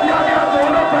बिठा दिया गया,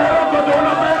 दोनों पैरों को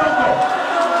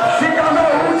शिका में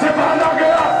ऊंट से बांधा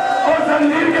गया, और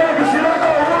जंजीर के एक सिरे को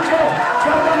ऊंट के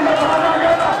गर्दन में बांधा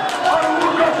गया, और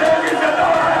ऊंट को तेजी से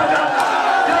दौड़ाया जाता।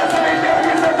 जैसे ही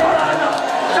तेजी से दौड़ाया जाता,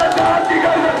 सज्जाद की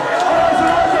गर्दन और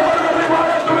असरार से बढ़कर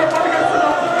रिवायत तुम्हें पढ़ के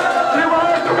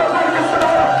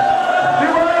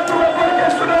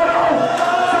सुना रहा हूं।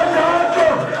 सज्जाद को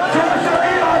जो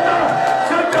शकी आता,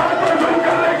 सज्जाद पर जुल्म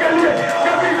करने के लिए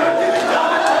कभी गलती नहीं करता।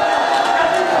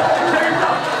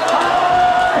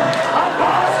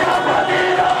 अब्बास का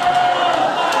भतीजा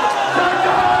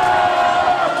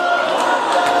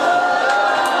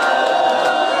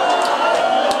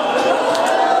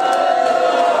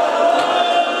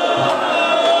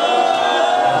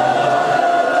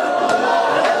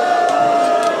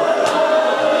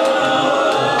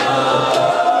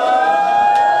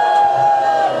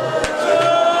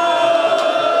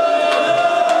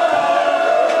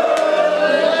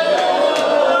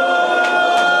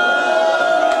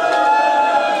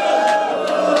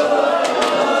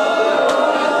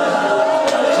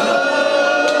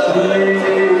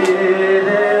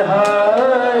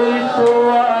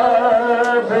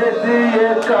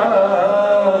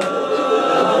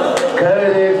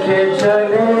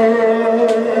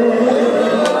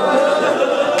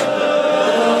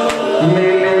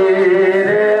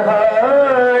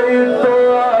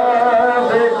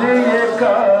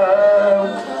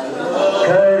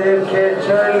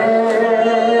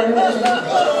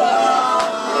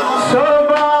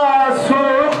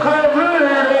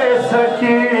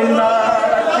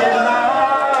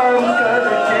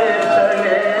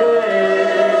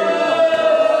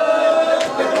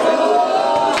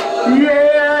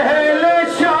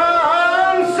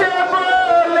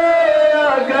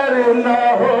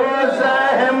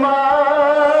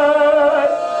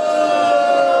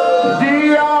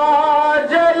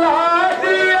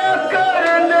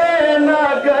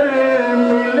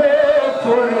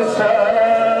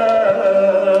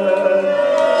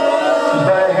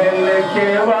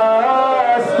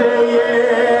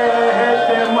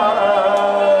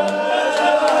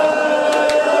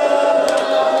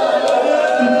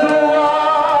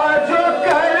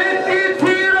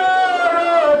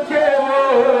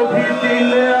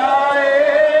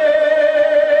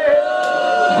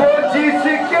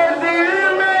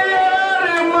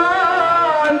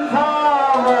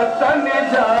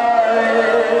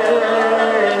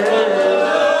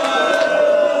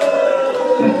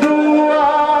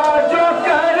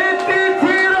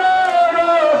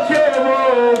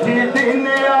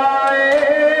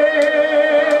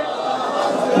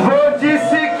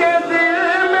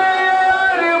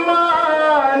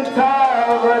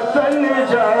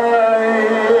जाए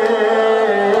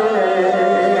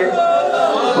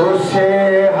उसे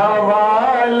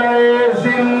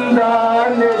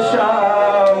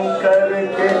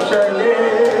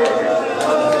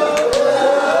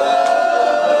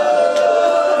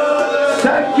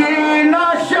سکینہ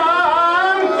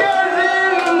شام کے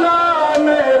زندہ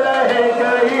میں رہ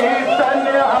گئی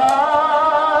تنہا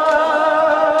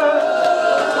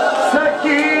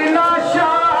سکینہ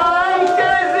شام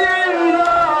کے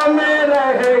زندہ میں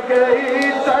رہ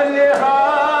گئی تنہا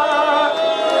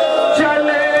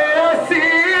چلے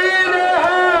اسیر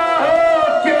ہو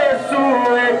کے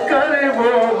سوئے کرب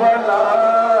و بلا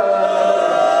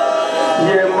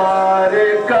یہ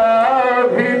معرکہ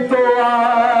بھی تو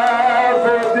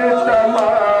عابد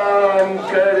تمام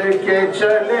کر کے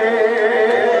چلے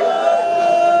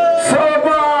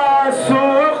صبح سو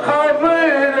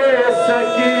خبر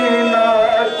سکینہ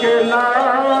کے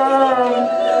نام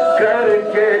کر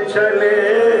کے چلے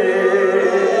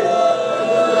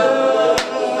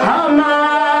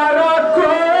ہمارا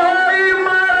کوئی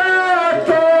مرا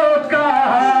تو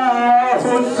کہا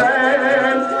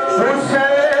حسین حسین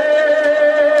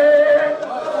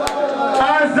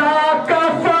عزا کا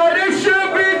فرش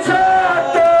بچھا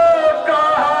تو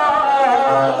کہا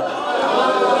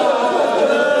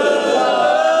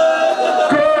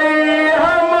کوئی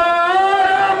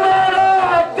ہمارا مرا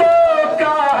تو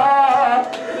کہا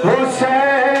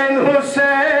حسین حسین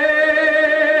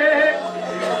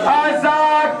عزا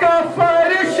کا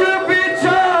فرش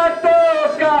بچھا تو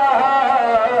کہا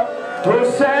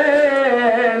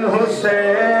حسین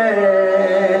حسین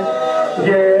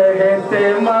یہ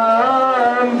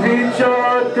اہتمام بھی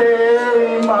چوتھے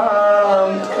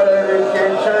امام کر کے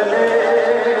چلے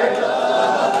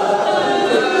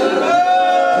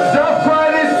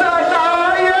ظفر صدا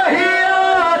یہی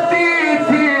آتی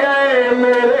تھی اے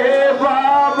میرے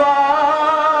بابا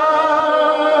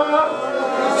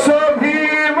سبھی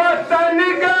وطن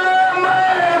گم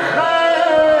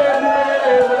خیر میں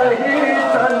رہی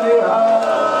تنہا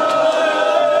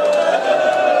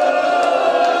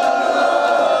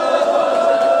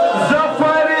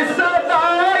ظفر صدا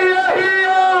یہی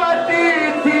آتی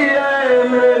تھی اے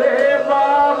میرے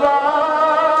بابا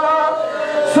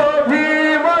سبھی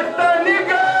وطن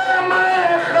گم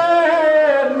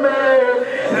خیر میں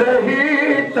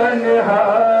رہی تنہا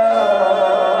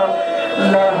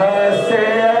لہا سے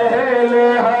اہل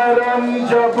حرم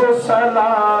جب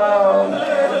سلام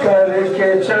کر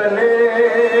کے چلے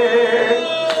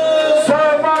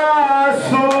صبح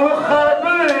سو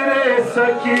خبر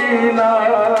سکینہ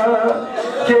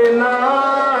کے نام